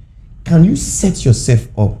yourself. Can you set yourself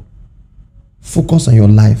up, focus on your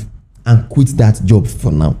life, and quit that job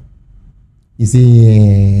for now? You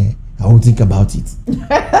say, I won't think about it.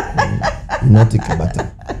 You not think about it.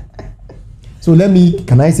 So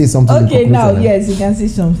can I say something? Okay, now, yes, you can say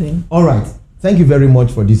something. All right. Thank you very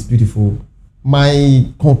much for this beautiful. My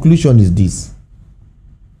conclusion is this.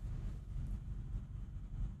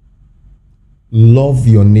 Love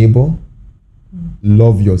your neighbor.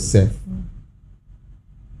 Love yourself.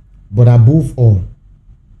 But above all,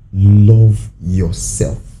 love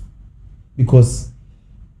yourself. Because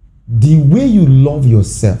the way you love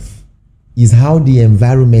yourself is how the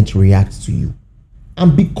environment reacts to you.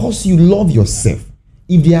 And because you love yourself,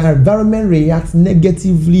 if the environment reacts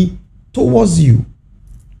negatively towards you,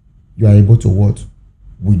 you are able to what?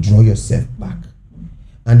 Withdraw yourself back.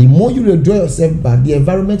 And the more you withdraw yourself back, the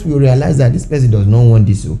environment will realize that this person does not want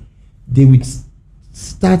this. So they will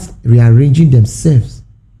start rearranging themselves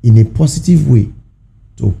in a positive way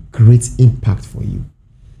to create impact for you.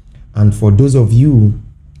 And for those of you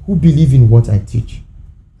who believe in what I teach,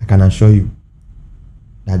 I can assure you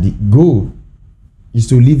that the goal is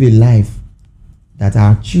to live a life that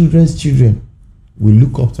our children's children will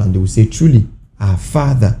look up to, and they will say, truly, our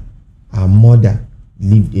father, our mother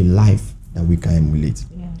lived a life that we can emulate.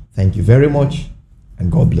 Yeah. Thank you very much,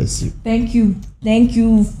 and God bless you. Thank you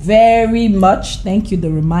very much. Thank you, the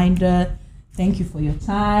reminder. Thank you for your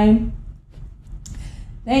time.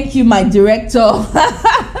 Thank you, my director.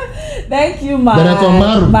 Thank you, my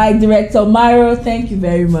director Maro. Thank you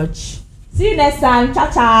very much. See you next time.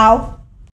 Ciao, ciao.